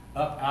went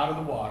up out of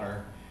the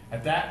water.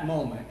 At that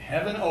moment,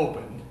 heaven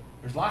opened.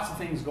 There's lots of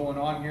things going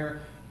on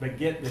here, but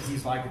get that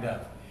he's like a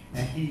dove.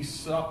 And he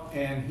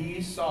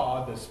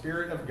saw the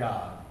Spirit of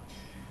God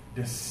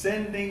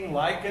descending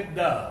like a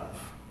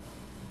dove.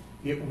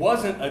 It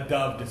wasn't a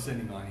dove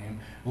descending on him,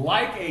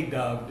 like a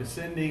dove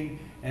descending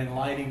and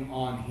lighting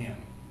on him.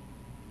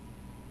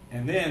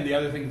 And then the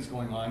other thing that's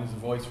going on is a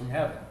voice from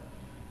heaven.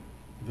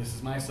 This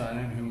is my Son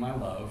in whom I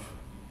love,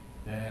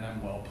 and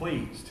I'm well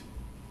pleased.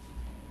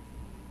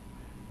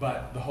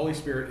 But the Holy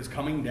Spirit is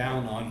coming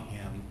down on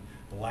him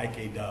like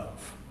a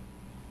dove.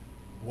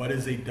 What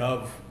is a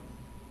dove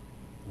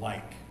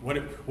like? What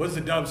does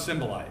the dove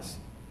symbolize?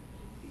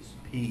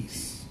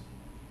 Peace.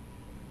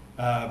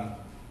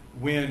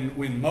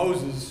 When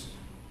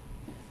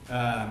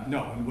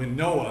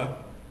Noah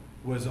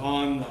was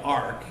on the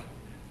ark,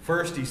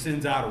 first he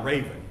sends out a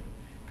raven,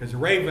 because a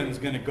raven's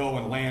going to go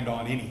and land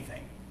on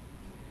anything.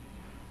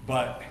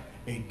 But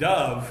a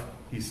dove,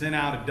 he sent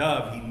out a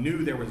dove. He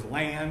knew there was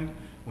land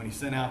when he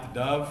sent out the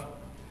dove,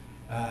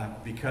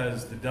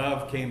 because the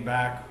dove came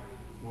back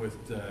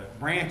with the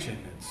branch in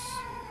its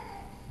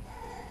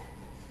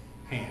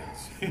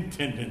hands,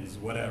 tendons,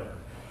 whatever.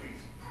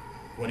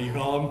 What do you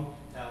call them?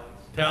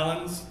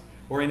 Talons,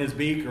 or in his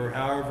beak, or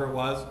however it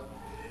was.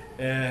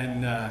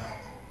 And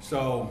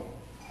so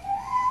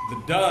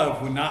the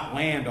dove would not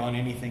land on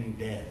anything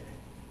dead.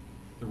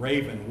 The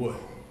raven would.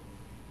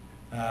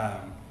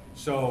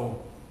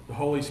 So the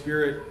Holy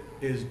Spirit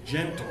is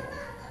gentle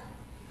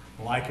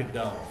like a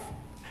dove,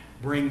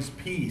 brings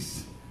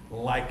peace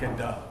like a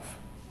dove.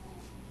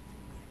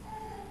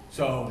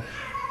 So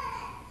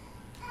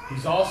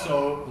he's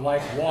also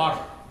like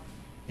water.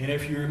 And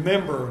if you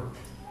remember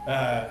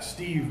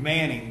Steve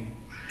Manning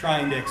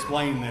trying to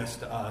explain this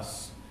to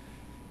us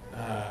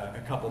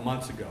a couple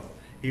months ago,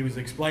 he was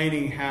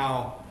explaining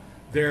how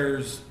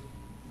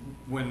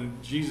when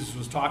Jesus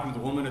was talking to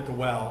the woman at the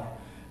well,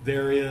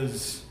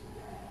 there's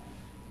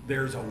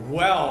a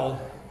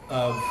well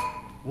of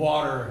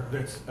water,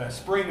 that's a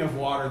spring of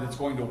water that's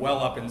going to well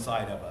up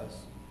inside of us.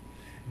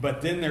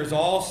 But then there's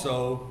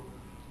also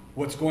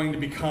what's going to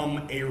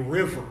become a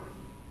river.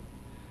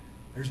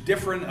 There's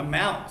different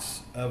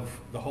amounts of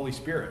the Holy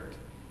Spirit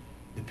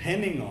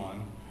depending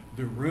on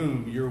the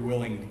room you're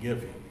willing to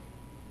give him.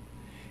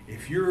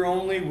 If you're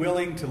only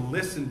willing to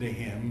listen to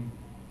him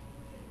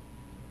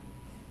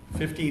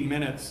 15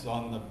 minutes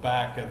on the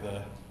back of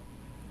the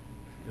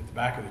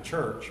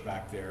church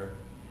back there,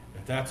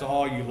 if that's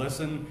all you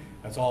listen,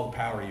 that's all the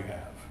power you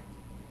have.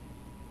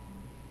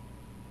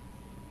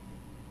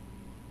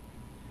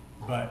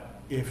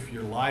 But if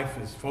your life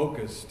is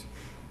focused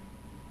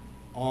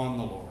on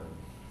the Lord,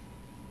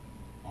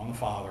 on the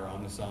Father,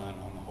 on the Son,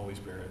 on the Holy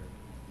Spirit,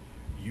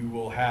 you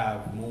will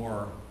have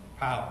more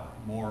power,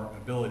 more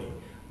ability,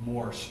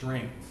 more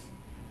strength,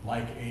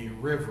 like a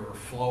river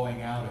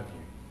flowing out of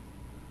you,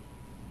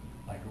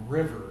 like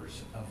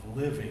rivers of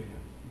living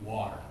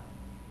water.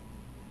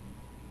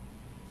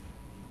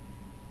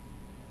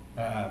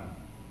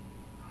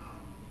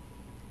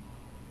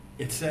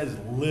 It says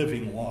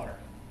living water.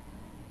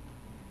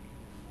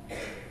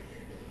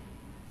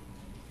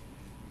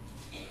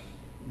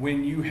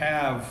 When you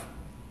have,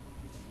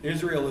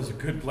 Israel is a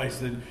good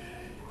place.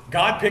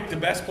 God picked the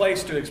best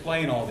place to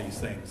explain all these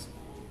things.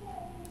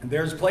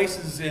 There's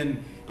places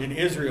in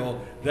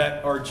Israel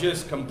that are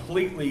just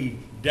completely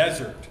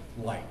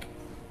desert-like.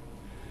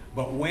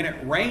 But when it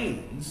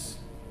rains,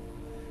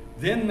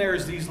 then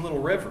there's these little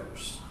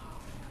rivers.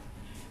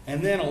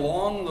 And then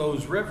along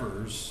those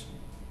rivers,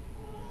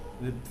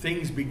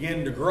 things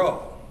begin to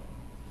grow.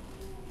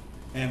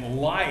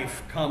 And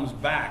life comes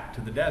back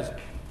to the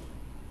desert.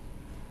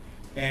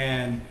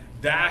 And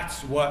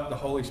that's what the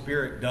Holy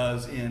Spirit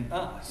does in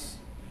us.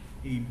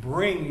 He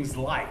brings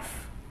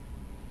life.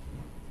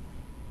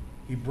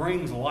 He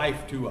brings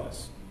life to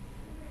us.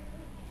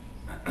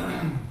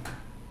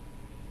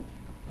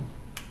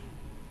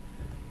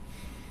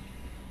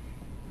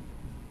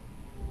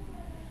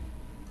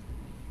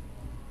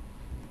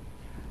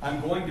 I'm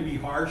going to be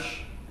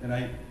harsh, and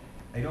I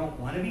don't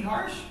want to be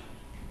harsh.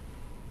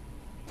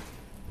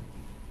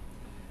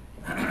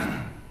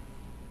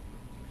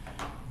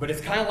 But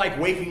it's kind of like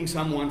waking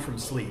someone from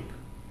sleep.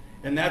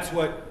 And that's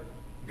what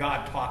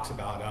God talks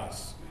about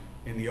us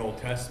in the Old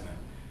Testament.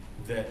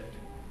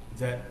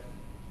 That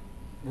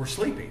we're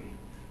sleeping.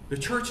 The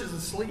church is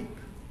asleep.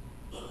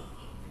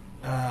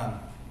 Does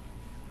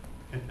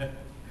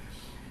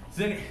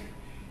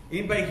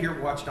anybody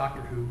here watch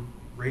Doctor Who?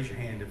 Raise your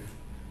hand if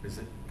is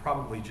it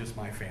probably just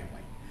my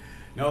family.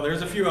 No,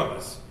 there's a few of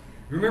us.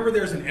 Remember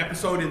there's an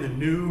episode in the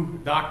new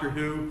Doctor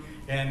Who,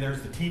 and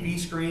there's the TV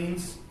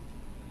screens,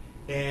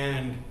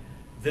 and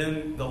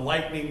then the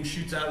lightning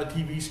shoots out of the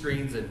TV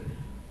screens and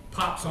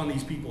pops on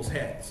these people's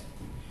heads.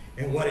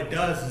 And what it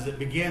does is it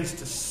begins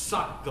to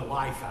suck the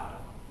life out of them.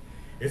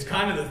 It's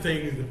kind of the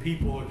thing that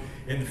people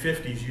in the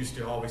 50s used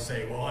to always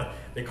say, well,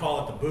 they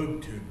call it the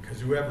boob tube,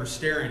 because whoever's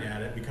staring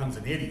at it becomes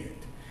an idiot.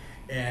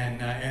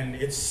 and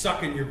it's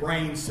sucking your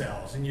brain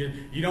cells, and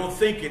you don't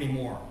think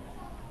anymore.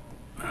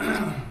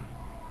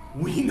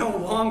 We no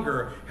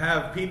longer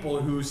have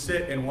people who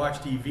sit and watch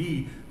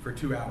TV for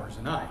 2 hours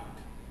a night.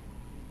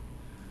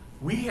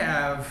 We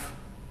have,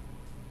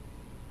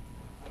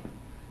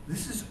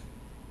 this is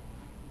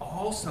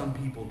all some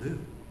people do.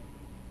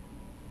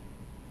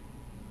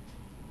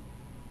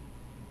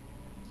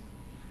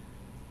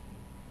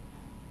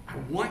 I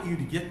want you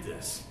to get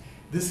this.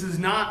 This is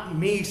not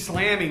me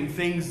slamming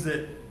things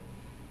that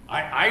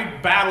I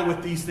battle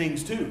with these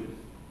things too.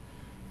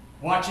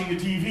 Watching a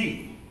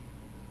TV,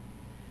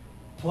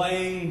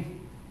 playing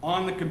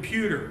on the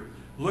computer,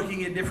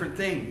 looking at different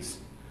things.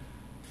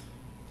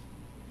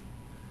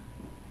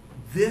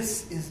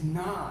 This is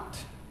not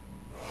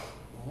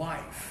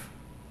life.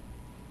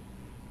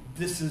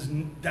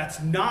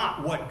 That's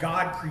not what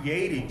God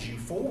created you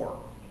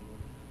for.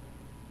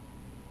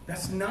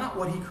 That's not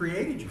what He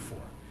created you for.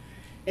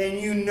 And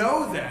you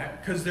know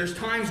that because there's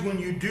times when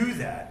you do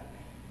that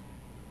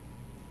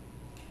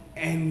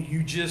and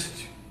you just,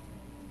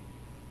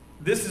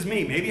 this is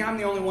me. Maybe I'm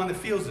the only one that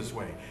feels this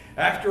way.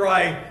 After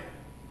I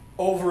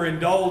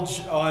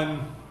overindulge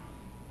on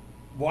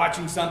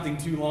watching something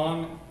too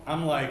long,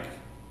 I'm like,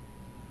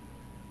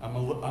 I'm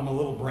a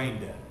little brain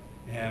dead,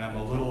 and I'm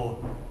a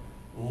little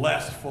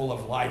less full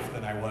of life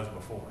than I was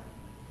before.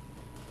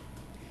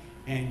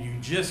 And you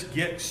just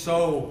get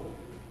so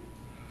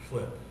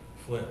flip,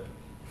 flip,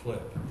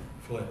 flip,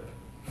 flip,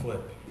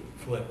 flip,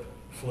 flip,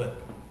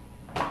 flip.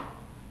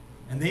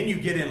 And then you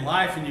get in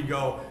life and you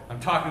go, I'm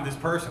talking to this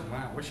person,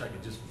 wow, I wish I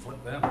could just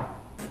flip them.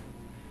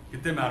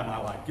 Get them out of my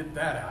life. Get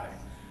that out of here.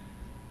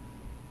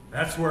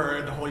 That's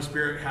where the Holy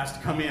Spirit has to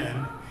come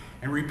in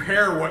and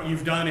repair what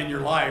you've done in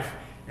your life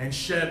and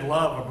shed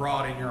love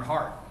abroad in your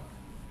heart.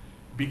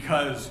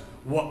 Because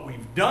what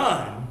we've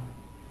done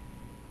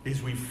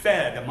is we've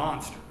fed a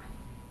monster.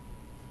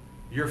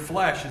 Your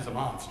flesh is a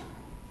monster.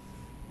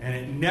 And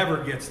it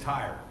never gets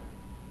tired.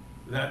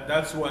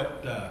 That's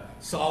what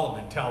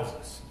Solomon tells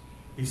us.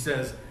 He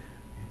says,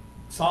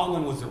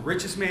 Solomon was the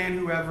richest man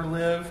who ever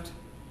lived,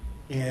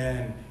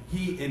 and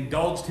he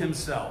indulged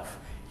himself.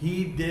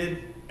 He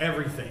did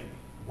everything.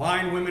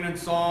 Wine, women, and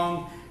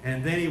song,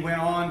 and then he went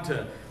on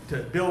to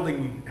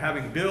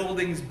having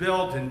buildings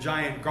built and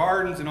giant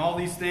gardens and all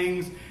these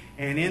things.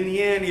 And in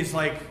the end, he's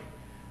like,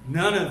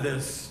 none of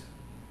this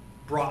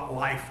brought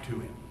life to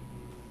him.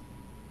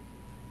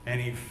 And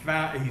he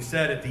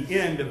said at the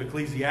end of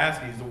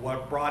Ecclesiastes that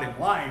what brought him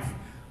life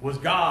was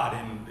God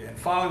and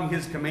following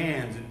His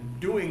commands and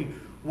doing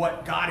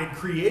what God had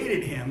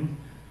created him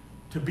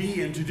to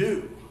be and to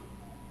do.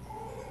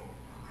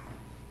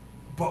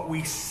 But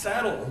we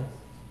settle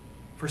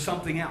for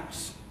something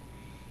else.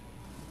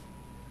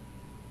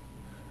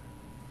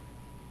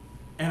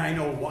 And I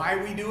know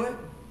why we do it.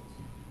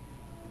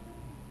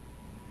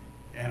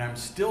 And I'm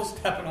still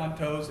stepping on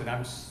toes, and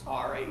I'm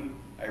sorry.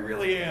 I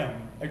really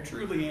am. I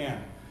truly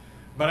am.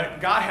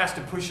 But God has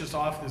to push us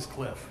off this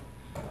cliff.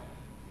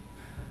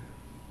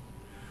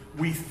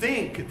 We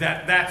think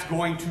that that's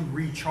going to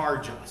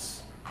recharge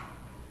us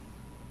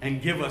and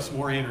give us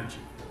more energy.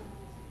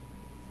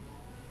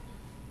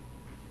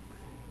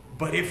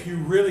 But if you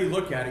really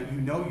look at it, you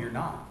know you're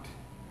not.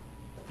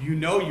 You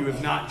know you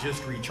have not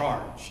just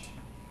recharged.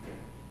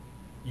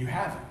 You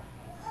haven't.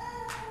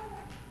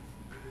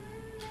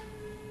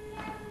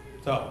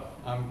 So,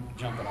 I'm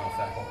jumping off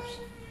that horse.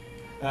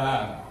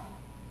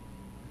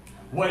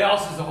 What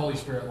else is the Holy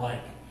Spirit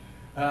like?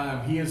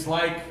 He is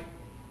like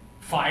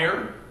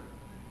fire,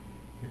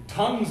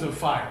 tongues of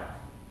fire.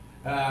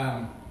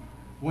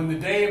 When the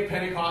day of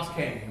Pentecost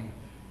came,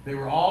 they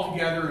were all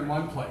together in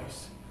one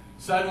place.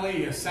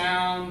 Suddenly, a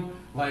sound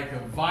like a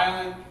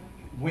violent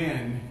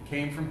wind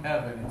came from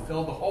heaven and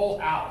filled the whole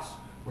house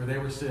where they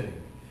were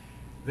sitting.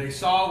 They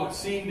saw what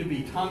seemed to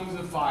be tongues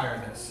of fire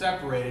that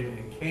separated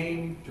and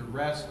came to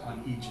rest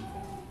on each of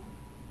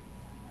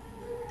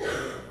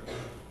them.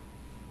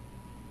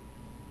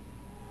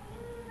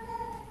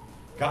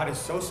 God is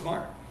so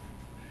smart.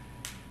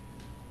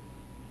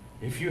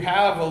 If you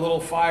have a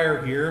little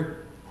fire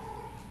here,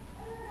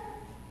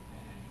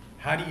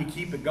 how do you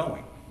keep it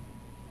going?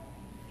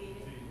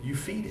 You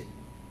feed it.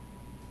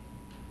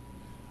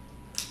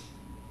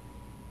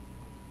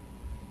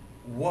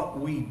 What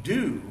we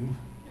do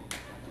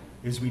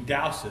is we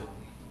douse it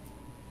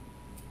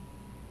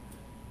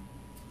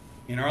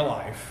in our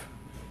life,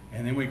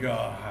 and then we go,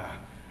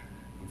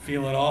 I'm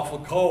feeling awful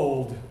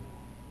cold,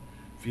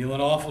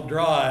 feeling awful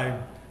dry,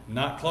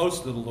 not close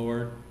to the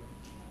Lord.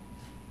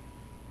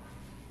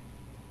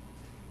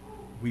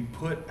 We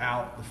put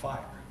out the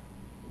fire.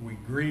 We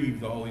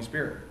grieve the Holy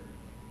Spirit.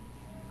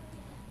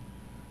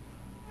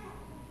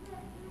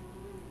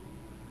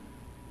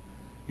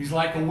 He's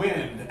like a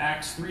wind,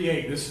 Acts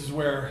 3:8. This is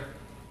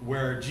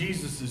where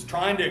Jesus is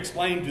trying to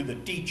explain to the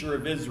teacher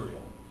of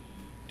Israel,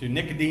 to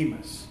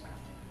Nicodemus,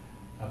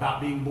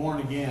 about being born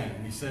again.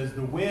 And he says,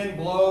 the wind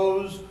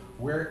blows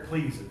where it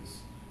pleases.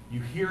 You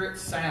hear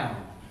its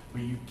sound,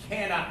 but you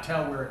cannot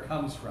tell where it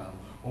comes from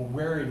or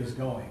where it is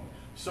going.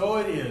 So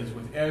it is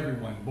with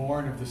everyone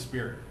born of the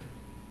Spirit.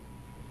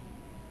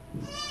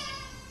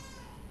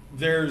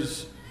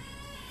 there's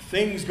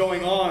things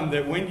going on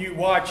that when you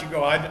watch, you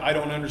go, I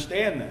don't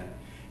understand that.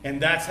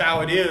 And that's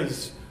how it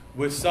is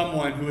with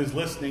someone who is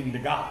listening to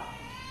God.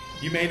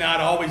 You may not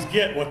always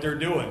get what they're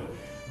doing,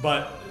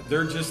 but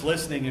they're just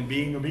listening and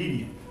being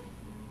obedient.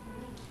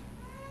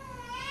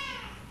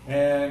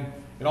 And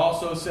it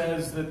also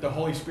says that the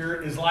Holy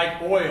Spirit is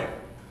like oil.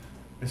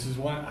 This is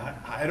one,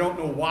 I don't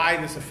know why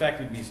this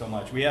affected me so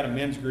much. We had a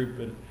men's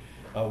group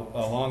a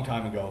long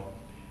time ago,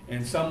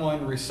 and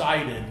someone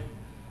recited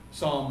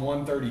Psalm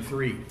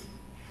 133,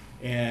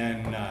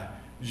 and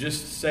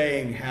just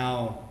saying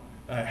how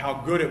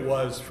good it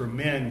was for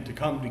men to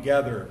come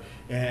together,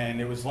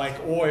 and it was like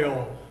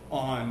oil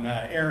on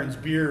Aaron's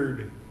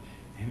beard,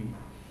 and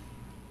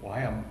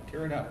why I'm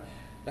tearing up,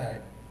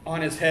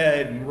 on his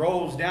head, and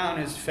rolls down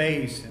his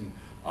face, and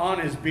on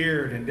his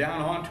beard, and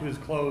down onto his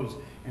clothes.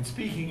 And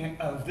speaking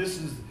of, this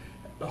is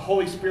the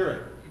Holy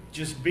Spirit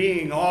just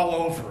being all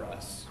over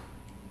us.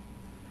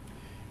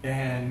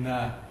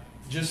 And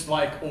just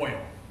like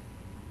oil.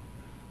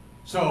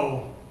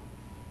 So,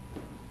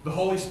 the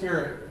Holy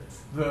Spirit,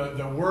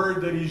 the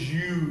word that is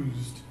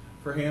used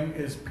for him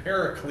is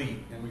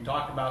paraclete. And we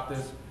talked about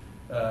this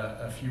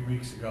a few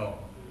weeks ago.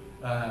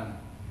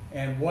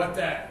 And what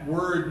that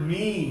word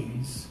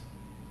means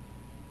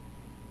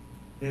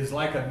is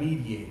like a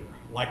mediator,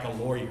 like a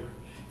lawyer.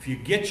 If you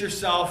get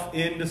yourself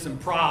into some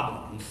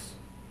problems,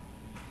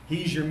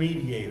 he's your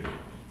mediator.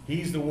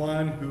 He's the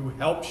one who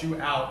helps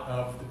you out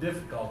of the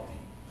difficulty.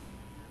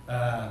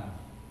 And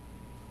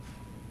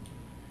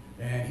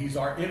he's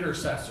our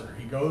intercessor.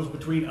 He goes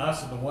between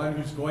us and the one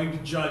who's going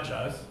to judge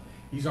us.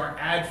 He's our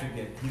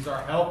advocate. He's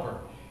our helper.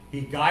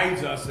 He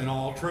guides us in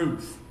all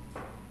truth.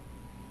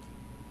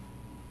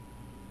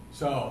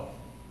 So,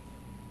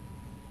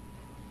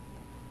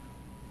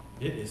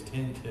 it is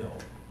 10 till.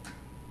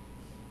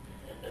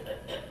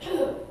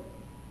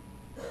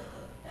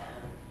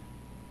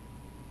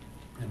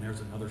 And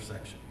there's another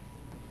section.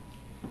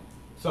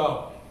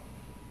 So,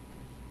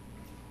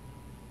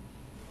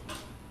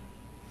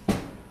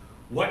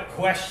 what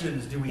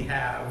questions do we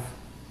have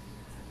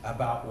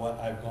about what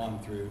I've gone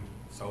through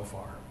so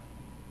far?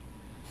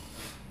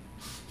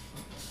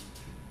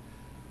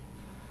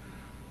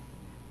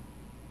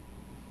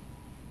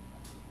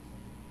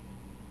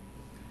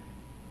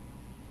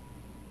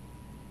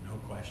 No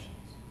questions.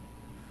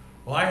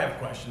 Well, I have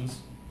questions.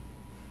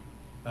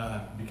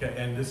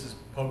 And this is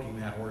poking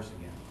that horse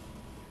again.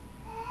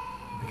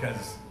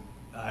 Because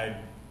I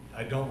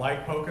don't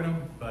like poking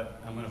them,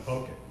 but I'm going to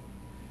poke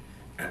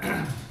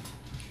it.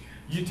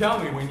 You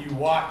tell me when you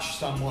watch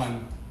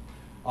someone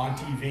on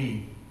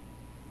TV,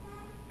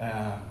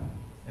 and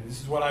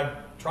this is what I've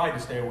tried to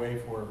stay away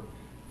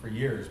for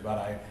years,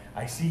 but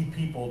I see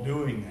people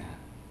doing that.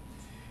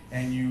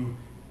 And you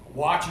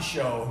watch a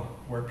show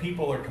where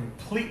people are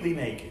completely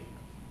naked.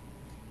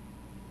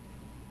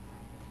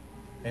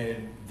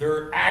 And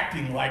they're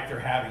acting like they're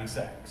having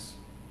sex.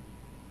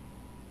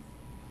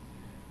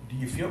 Do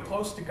you feel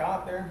close to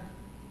God there?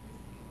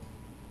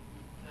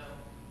 No.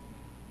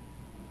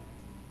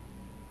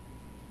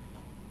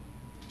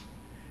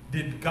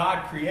 Did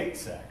God create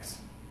sex?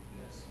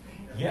 Yes.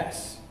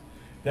 Yes.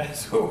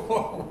 That's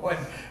what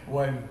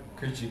one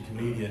Christian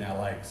comedian I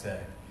like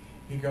said.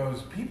 He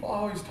goes, people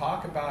always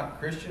talk about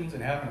Christians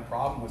and having a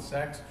problem with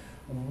sex.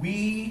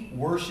 We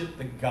worship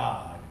the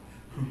God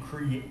who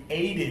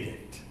created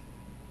it.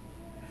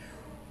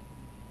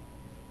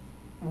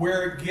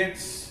 Where it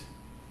gets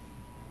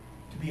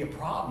to be a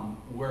problem,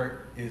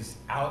 where it is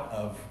out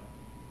of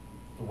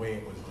the way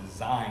it was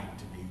designed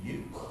to be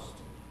used.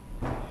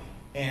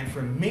 And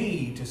for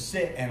me to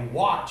sit and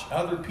watch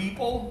other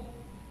people,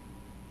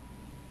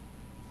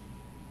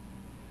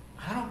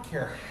 I don't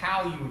care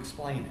how you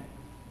explain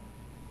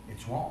it.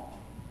 It's wrong.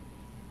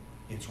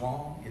 It's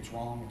wrong, it's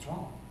wrong, it's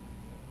wrong.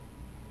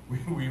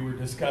 We were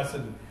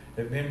discussing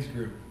at men's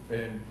group,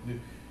 and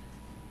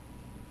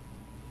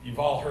you've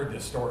all heard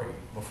this story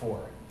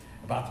before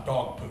about the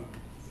dog poop.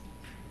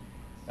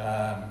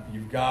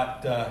 You've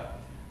got,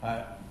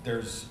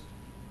 there's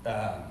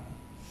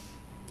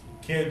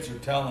kids are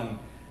telling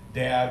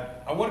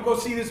Dad, I want to go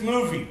see this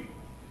movie.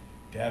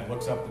 Dad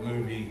looks up the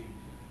movie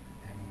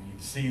and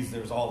he sees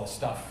there's all this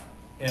stuff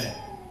in it.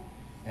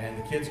 And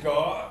the kids go,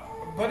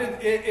 oh, but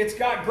it's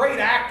got great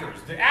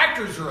actors. The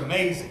actors are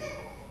amazing.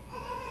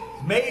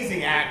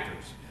 Amazing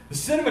actors. The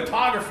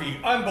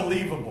cinematography,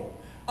 unbelievable.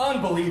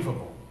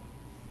 Unbelievable.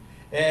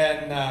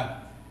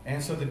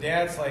 And so the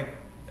dad's like,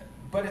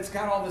 but it's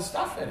got all this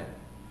stuff in it.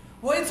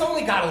 Well, it's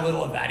only got a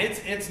little of that.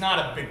 It's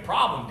not a big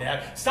problem,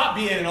 Dad. Stop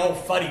being an old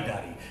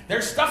fuddy-duddy.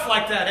 There's stuff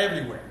like that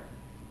everywhere.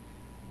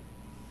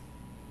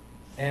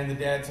 And the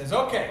dad says,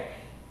 okay,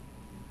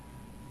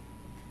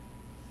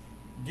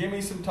 give me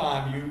some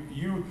time.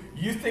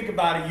 You think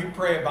about it, you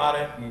pray about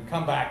it, and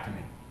come back to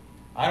me.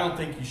 I don't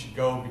think you should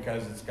go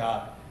because it's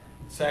got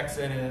sex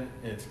in it,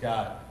 it's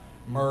got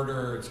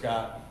murder,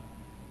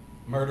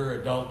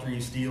 adultery,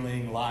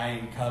 stealing,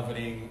 lying,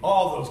 coveting,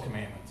 all those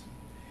commandments.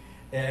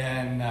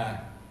 And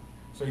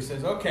so he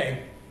says,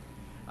 okay,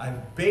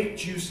 I've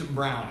baked you some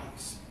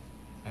brownies.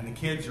 And the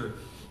kids are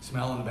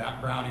smelling the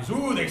brownies.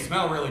 Ooh, they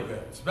smell really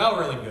good. Smell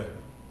really good.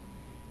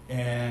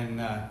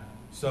 And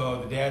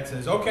so the dad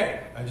says,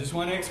 okay, I just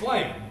want to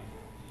explain.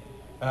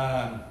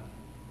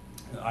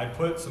 I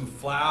put some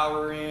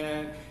flour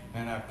in,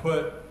 and I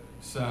put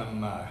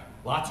some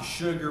lots of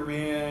sugar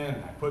in,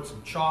 and I put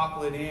some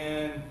chocolate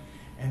in,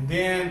 and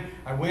then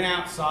I went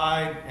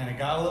outside and I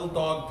got a little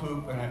dog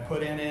poop and I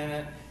put in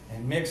it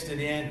and mixed it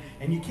in,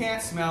 and you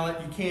can't smell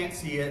it, you can't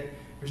see it.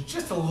 There's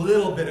just a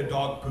little bit of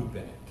dog poop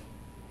in it.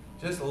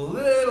 Just a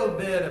little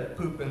bit of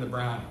poop in the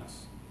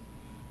brownies.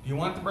 Do you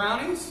want the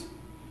brownies?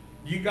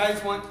 Do you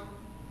guys want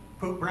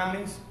poop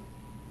brownies?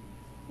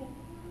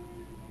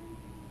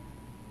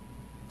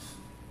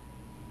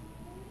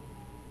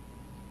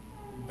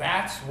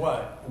 That's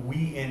what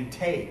we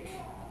intake.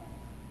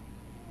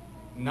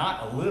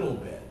 Not a little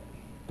bit.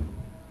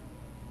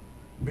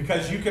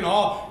 Because you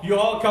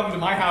all come to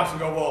my house and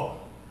go, well,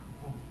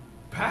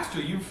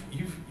 Pastor, you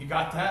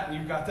got that and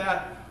you've got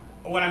that.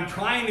 What I'm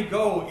trying to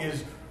go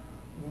is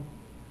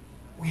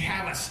we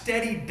have a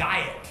steady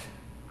diet.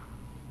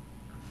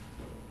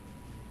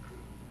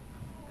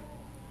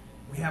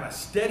 We have a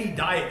steady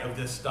diet of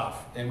this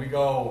stuff. And we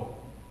go,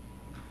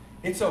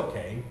 it's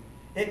okay.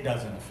 It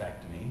doesn't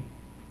affect me.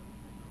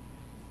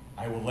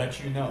 I will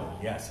let you know,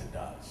 yes, it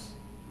does.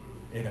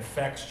 It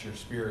affects your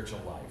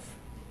spiritual life.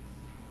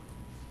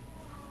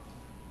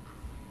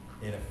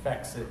 It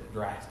affects it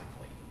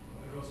drastically.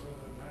 It goes further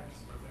than that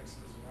because it affects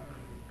those around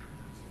you.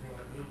 Because if you're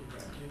like me, you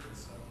got kids and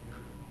stuff,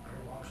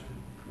 you're watching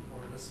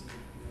or listening to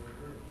the other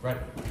group. Right.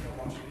 You don't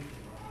watch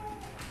anything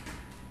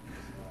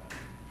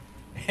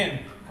around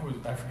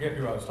you. And I forget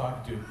who I was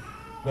talking to,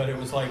 but it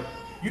was like,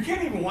 you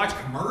can't even watch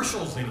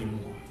commercials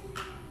anymore.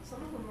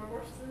 Some of them are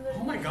worse than the.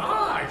 Oh my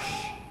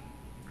gosh.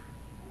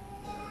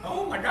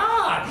 Oh my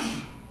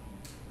gosh.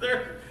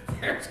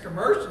 There's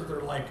commercials that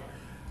are like,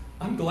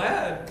 I'm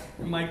glad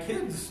my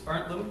kids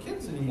aren't little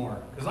kids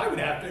anymore, because I would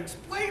have to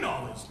explain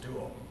all this to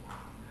them.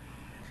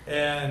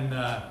 And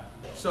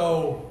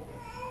so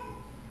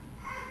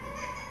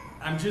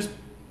I'm just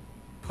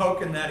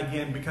poking that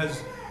again,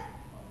 because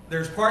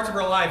there's parts of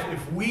our life,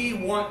 if we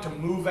want to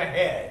move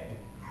ahead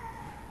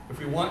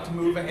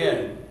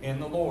in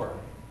the Lord,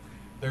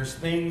 there's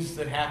things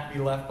that have to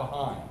be left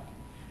behind.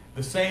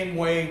 The same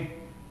way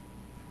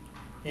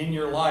in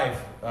your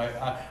life,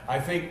 I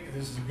think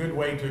this is a good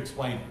way to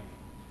explain it.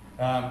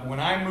 When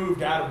I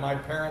moved out of my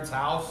parents'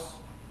 house,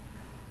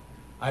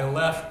 I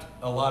left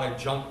a lot of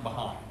junk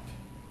behind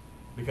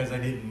because I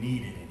didn't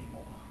need it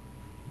anymore.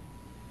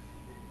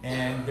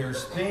 And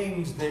there's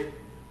things that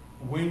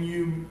when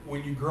you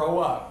grow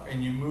up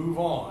and you move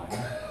on,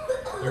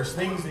 there's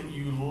things that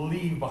you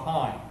leave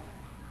behind.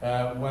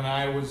 When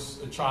I was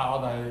a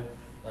child,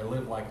 I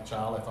lived like a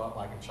child, I thought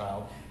like a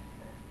child.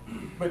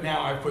 But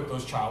now I've put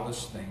those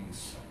childish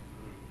things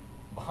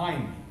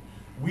behind me.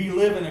 We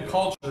live in a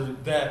culture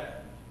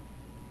that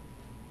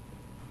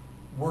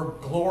we're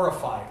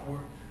glorified.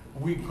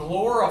 We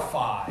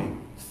glorify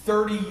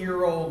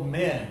 30-year-old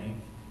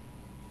men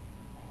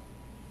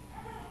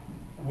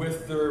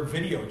with their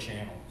video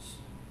channels.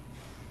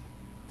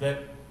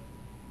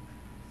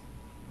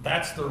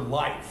 That's their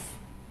life.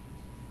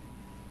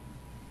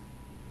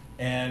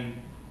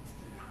 And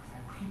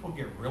people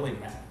get really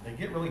mad. They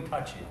get really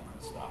touchy on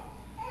that stuff.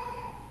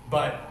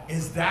 But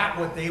is that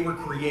what they were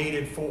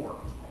created for?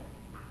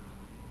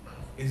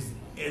 Is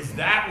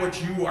that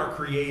what you are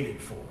created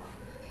for?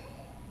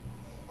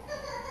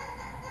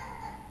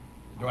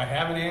 Do I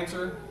have an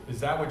answer? Is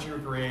that what you were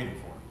created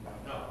for?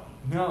 No.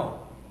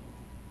 No.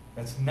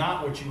 That's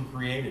not what you were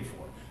created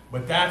for.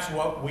 But that's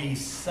what we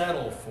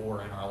settle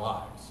for in our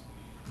lives.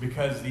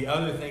 Because the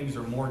other things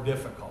are more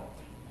difficult.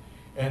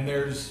 And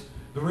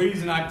the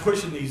reason I'm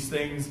pushing these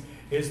things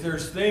is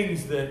there's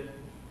things that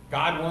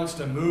God wants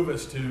to move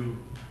us to,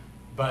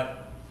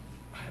 but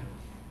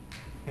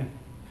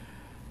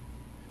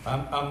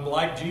I'm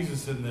like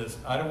Jesus in this.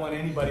 I don't want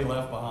anybody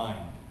left behind.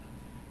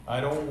 I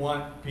don't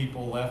want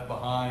people left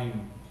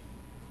behind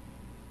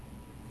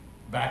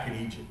back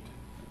in Egypt.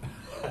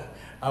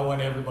 I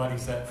want everybody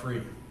set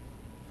free.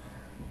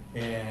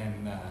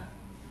 And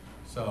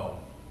so,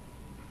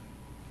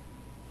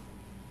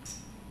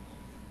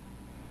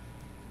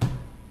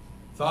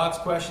 thoughts,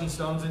 questions,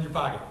 stones in your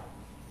pocket.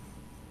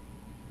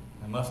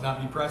 I must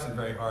not be pressing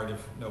very hard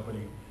if nobody.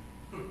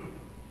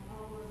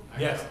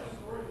 Yes.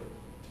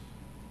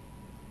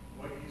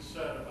 What you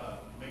said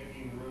about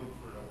making room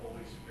for the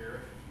Holy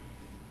Spirit,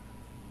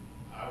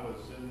 I was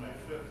in my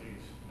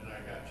 50s and I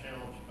got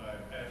challenged by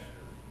a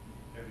pastor.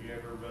 Have you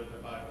ever read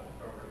the Bible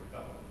cover to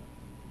cover?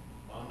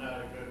 I'm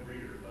not a good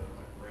reader, but I'm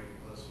a great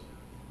listener.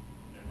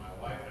 And my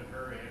wife and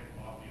her aunt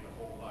bought me the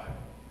whole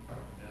Bible,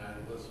 and I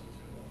listened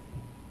to them.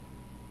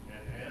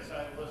 And as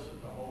I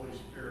listened, the Holy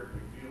Spirit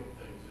revealed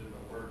things in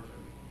the Word to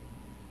me.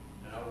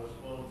 And I was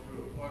going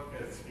through a book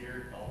that's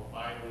here called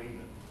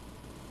Philemon,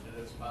 and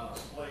it's about a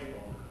slave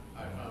owner.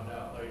 I found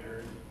out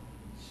later,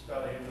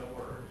 studying the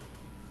Word,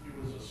 he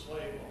was a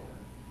slave owner.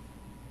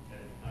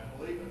 And I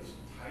believe it's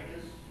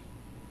Titus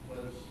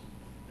was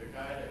the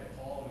guy that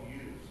Paul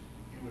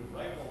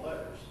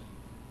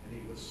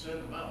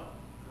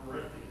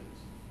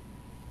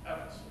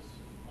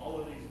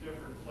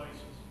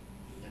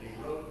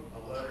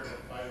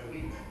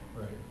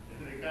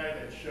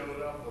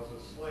showed up was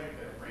a slave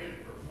that ran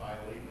for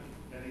Philemon,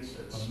 and he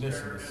said, Oh, this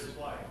spare is- his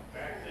life.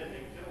 Back then,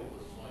 they killed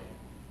the slave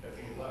if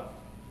he left.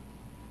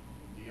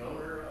 The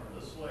owner of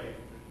the slave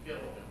could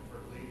kill him for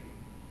leaving.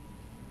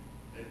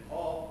 And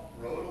Paul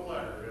wrote a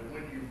letter, and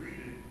when you read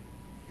it,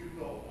 you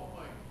go, oh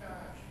my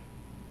gosh,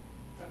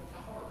 the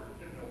power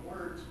in the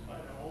words by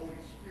the Holy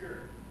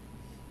Spirit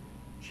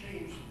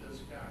changed this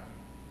guy.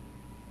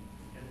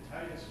 And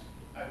Titus,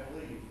 I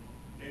believe,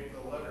 gave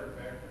the letter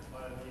back to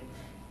Philemon.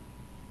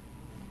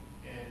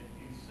 And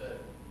he said,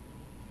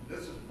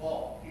 this is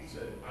Paul. He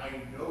said, I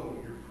know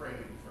you're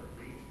praying for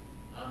me.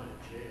 I'm in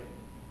jail.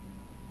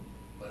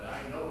 But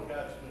I know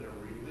God's going to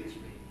release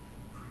me.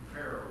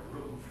 Prepare a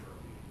room for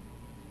me.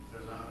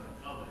 Because I'm going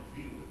to come and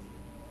be with you.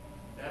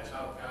 That's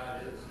how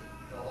God is.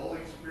 The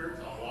Holy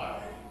Spirit's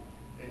alive.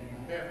 And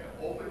you have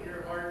to open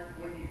your heart.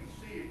 When you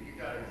see it, you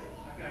got to go,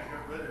 I got to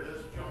get rid of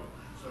this junk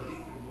so he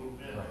can move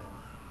in.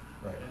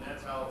 Right. And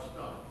that's how it's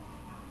done.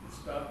 It's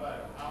done by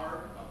the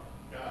power of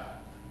God.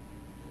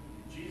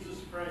 Jesus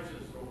Christ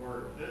is the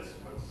Word. It's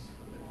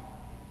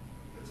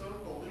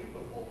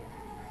unbelievable.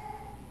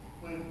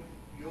 When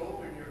you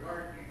open your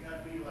heart, you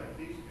got to be like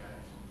these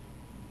guys.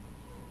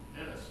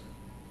 Innocent.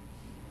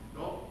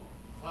 Don't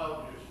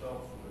cloud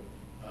yourself with,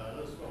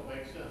 this don't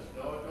make sense.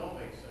 No, it don't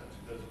make sense,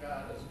 because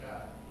God is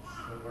God,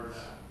 and we're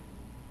not.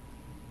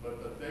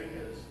 But the thing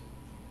is,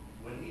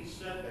 when he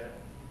said that,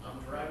 I'm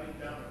driving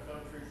down a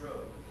country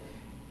road,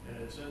 and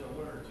it's in the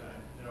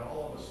wintertime, and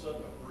all of a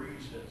sudden a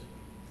breeze hits me.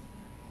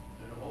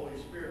 And the Holy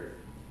Spirit,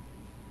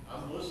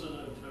 I'm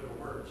listening to the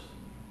words,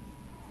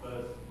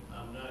 but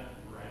I'm not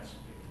grasping.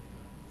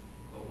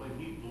 But when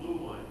he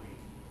blew on me,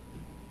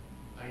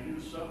 I knew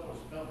something was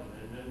coming,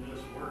 and then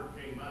this word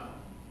came out.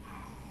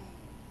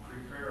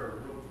 Prepare a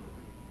room for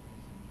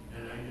me.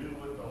 And I knew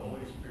what the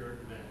Holy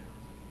Spirit meant.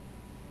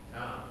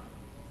 Now,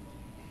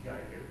 you got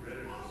to get rid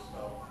of this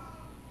stuff.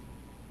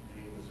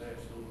 And he was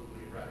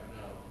absolutely right.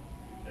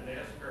 Now, and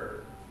ask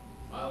her,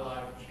 my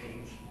life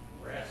changed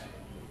drastically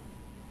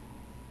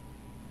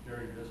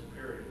during this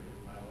period of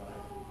my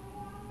life.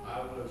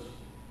 I was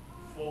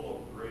full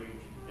of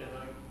rage, and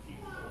I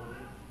keep going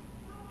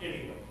in.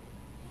 Anyway.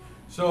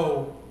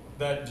 So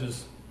that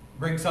just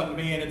brings something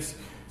to me, and it's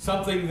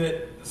something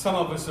that some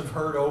of us have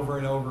heard over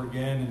and over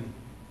again.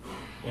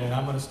 And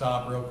I'm going to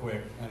stop real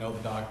quick. I know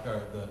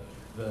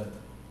the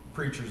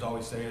preachers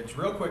always say it's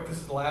real quick. This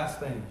is the last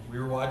thing. We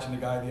were watching the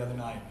guy the other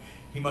night.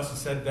 He must have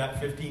said that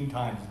 15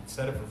 times. He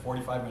said it for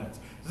 45 minutes.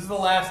 This is the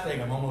last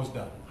thing. I'm almost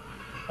done.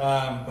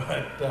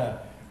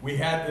 But we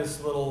had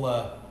this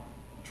little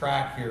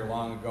track here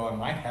long ago. I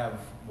might have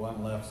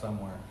one left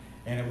somewhere.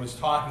 And it was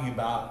talking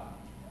about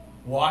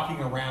walking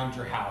around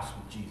your house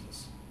with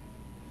Jesus.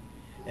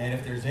 And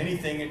if there's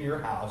anything in your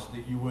house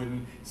that you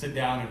wouldn't sit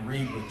down and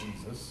read with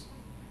Jesus,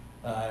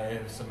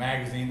 if it's a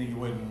magazine that you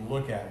wouldn't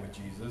look at with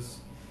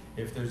Jesus,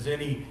 if there's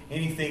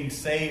anything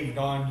saved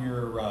on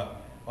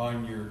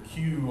your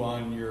queue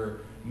on your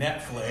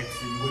Netflix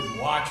that you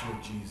wouldn't watch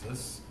with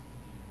Jesus,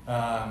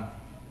 that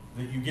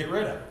you get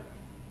rid of.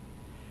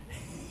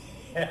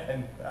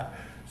 And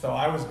so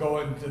I was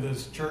going to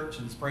this church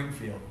in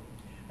Springfield,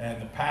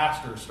 and the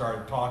pastor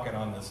started talking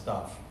on this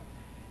stuff,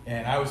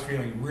 and I was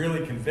feeling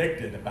really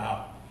convicted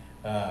about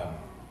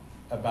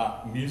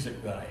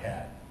music that I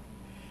had.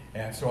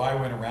 And so I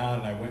went around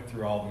and I went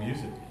through all the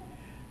music,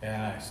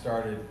 and I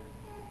started,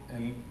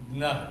 and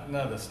none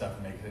of this stuff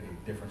makes any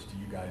difference to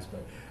you guys,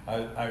 but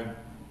I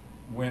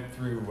went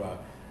through,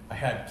 I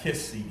had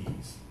Kiss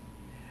CDs,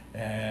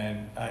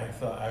 and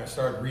I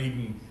started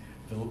reading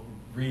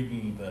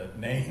the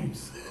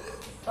names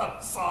of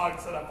the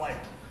songs, and I'm like,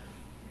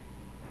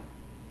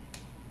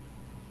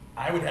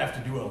 I would have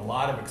to do a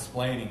lot of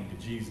explaining to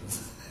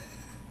Jesus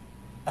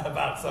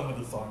about some of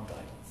the song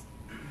titles.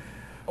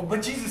 Oh,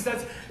 but Jesus,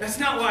 that's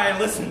not why I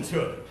listen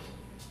to it.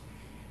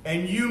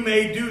 And you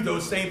may do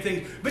those same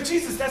things. But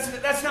Jesus,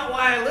 that's not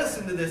why I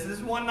listen to this. This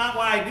is not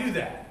why I do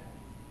that.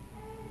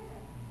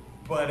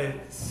 But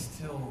it's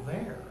still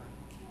there.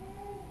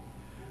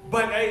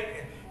 But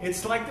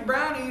it's like the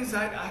brownies.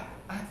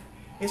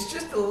 It's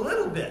just a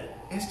little bit.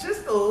 It's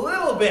just a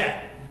little bit.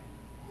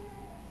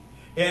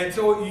 And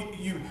so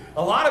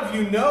a lot of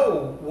you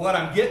know what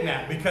I'm getting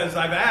at, because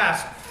I've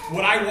asked,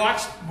 would I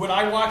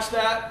watch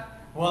that?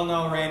 Well,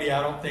 no, Randy,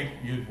 I don't think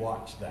you'd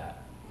watch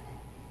that.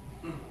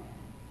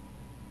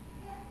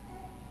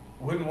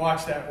 Wouldn't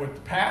watch that with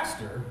the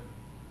pastor.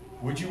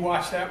 Would you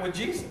watch that with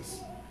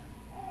Jesus?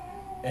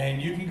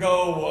 And you can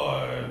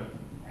go,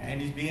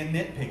 Randy's being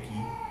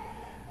nitpicky.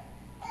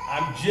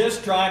 I'm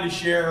just trying to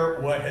share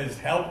what has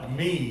helped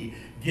me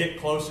get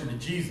closer to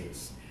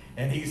Jesus.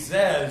 And he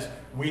says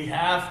we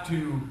have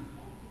to,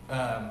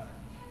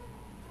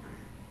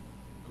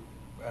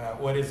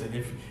 what is it?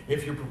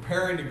 If you're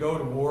preparing to go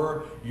to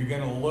war, you're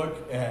going to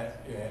look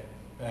at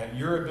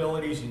your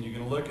abilities, and you're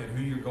going to look at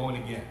who you're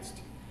going against.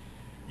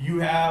 You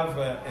have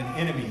an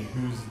enemy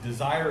whose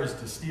desire is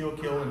to steal,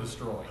 kill, and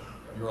destroy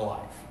your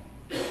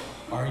life.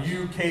 Are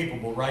you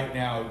capable right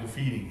now of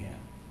defeating him?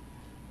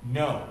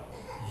 No.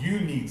 You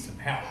need some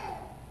help.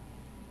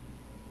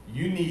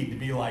 You need to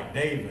be like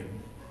David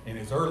in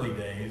his early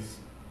days.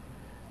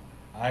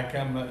 You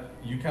come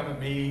at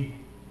me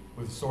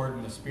with a sword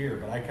and a spear,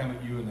 but I come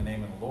at you in the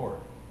name of the Lord.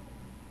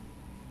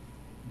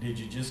 Did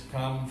you just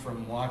come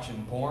from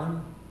watching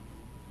porn?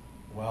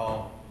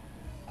 Well,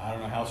 I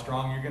don't know how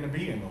strong you're going to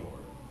be in the Lord.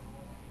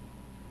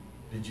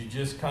 Did you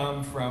just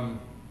come from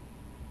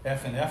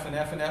effing?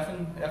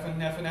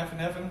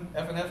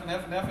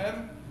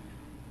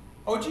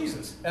 Oh,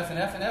 Jesus,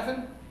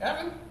 effing?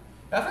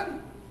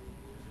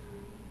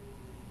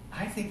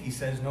 I think he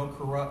says no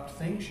corrupt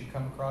thing should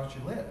come across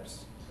your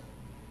lips.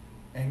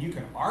 And you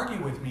can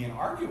argue with me,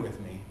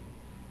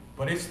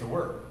 but it's the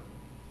word.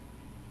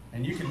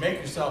 And you can make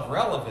yourself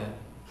relevant,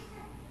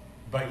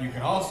 but you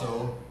can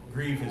also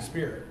grieve his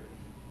spirit.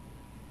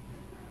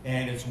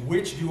 And it's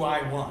which do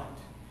I want?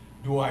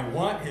 Do I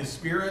want his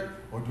spirit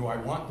or do I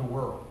want the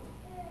world?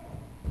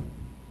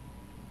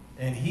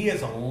 And he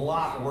is a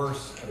lot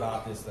worse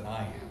about this than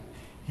I am.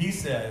 He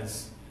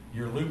says,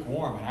 you're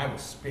lukewarm and I will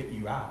spit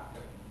you out.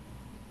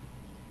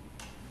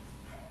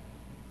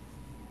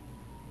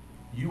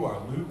 You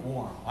are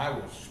lukewarm. I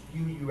will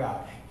spew you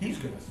out. He's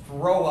going to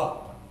throw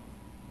up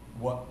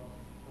what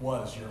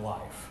was your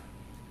life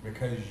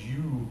because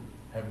you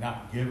have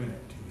not given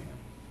it to him.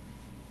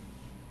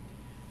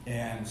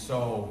 And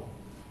so,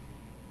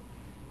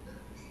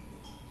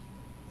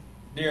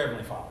 dear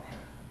Heavenly Father,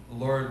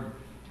 Lord,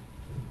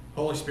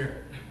 Holy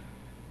Spirit,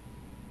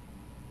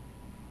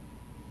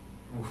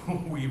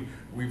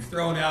 we've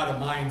thrown out a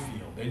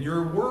minefield, and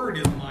your word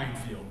is a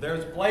minefield.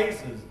 There's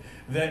places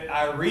that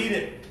I read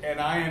it and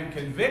I am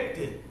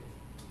convicted.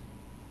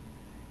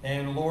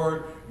 And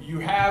Lord, you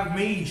have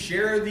me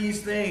share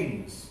these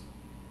things,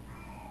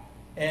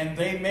 and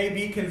they may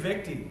be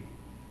convicting.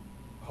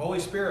 Holy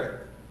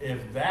Spirit,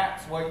 if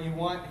that's what you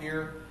want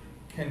here,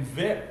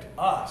 convict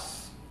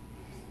us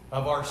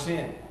of our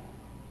sin,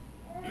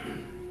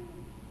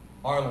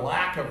 our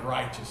lack of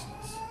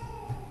righteousness,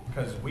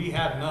 because we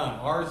have none.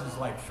 Ours is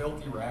like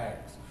filthy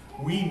rags.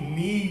 We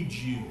need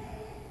you.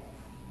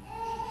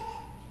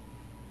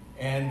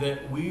 And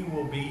that we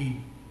will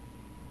be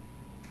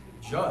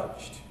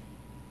judged.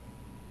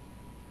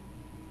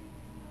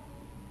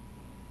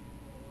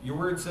 Your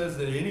word says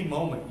that at any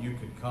moment you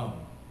could come.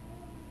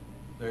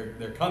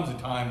 There comes a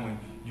time when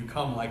you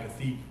come like a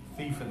thief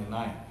in the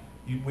night.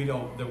 We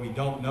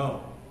don't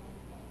know.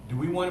 Do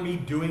we want to be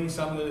doing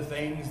some of the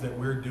things that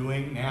we're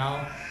doing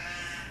now?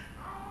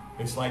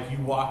 It's like you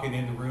walking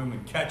in the room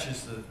and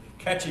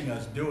catching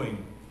us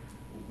doing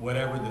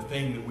whatever the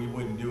thing that we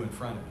wouldn't do in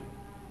front of you.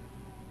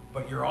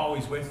 But you're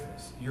always with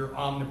us. You're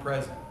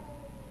omnipresent.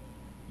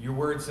 Your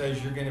word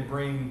says you're going to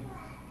bring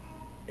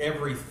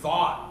every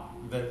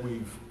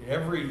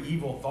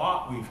evil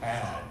thought we've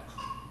had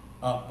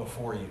up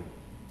before you.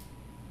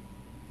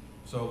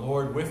 So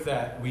Lord, with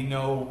that, we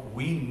know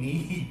we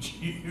need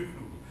you.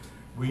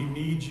 We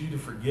need you to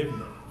forgive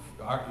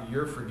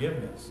your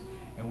forgiveness.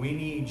 And we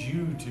need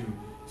you to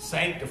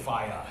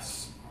sanctify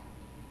us,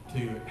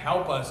 to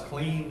help us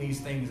clean these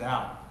things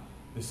out.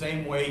 The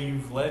same way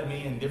you've led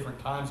me in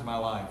different times of my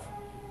life.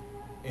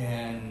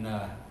 And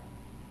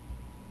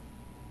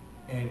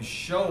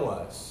show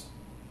us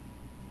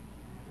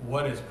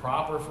what is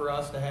proper for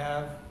us to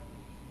have.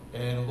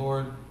 And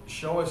Lord,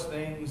 show us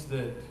things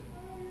that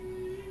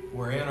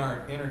we're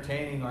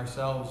entertaining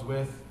ourselves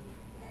with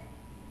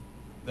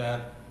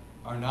that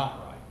are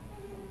not right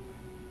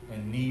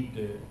and need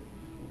to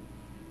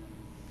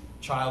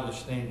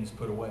childish things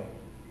put away.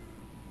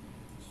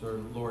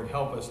 So Lord,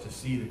 help us to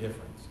see the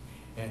difference.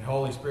 And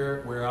Holy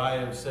Spirit, where I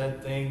have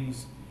said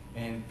things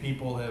and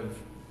people have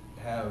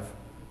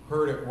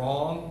heard it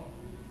wrong,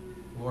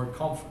 Lord,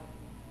 comfort.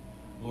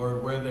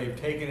 Lord, where they've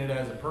taken it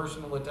as a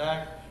personal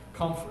attack,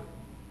 comfort.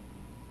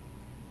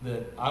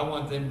 That I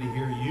want them to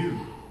hear you,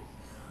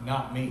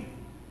 not me.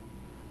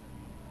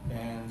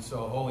 And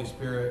so, Holy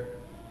Spirit,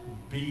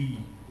 be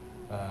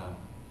that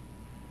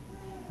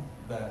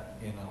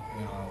in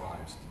our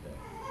lives today.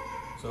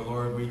 So,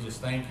 Lord, we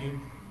just thank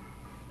you.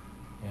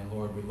 And,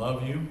 Lord, we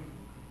love you.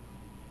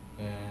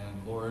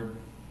 And, Lord,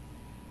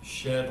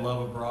 shed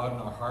love abroad in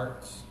our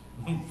hearts.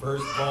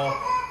 First of all,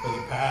 for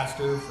the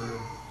pastor,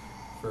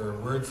 for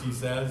words he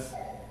says.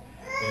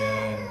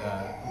 And,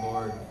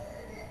 Lord,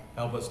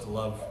 help us to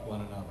love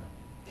one another.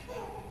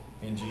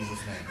 In Jesus'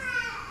 name.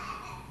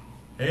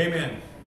 Amen.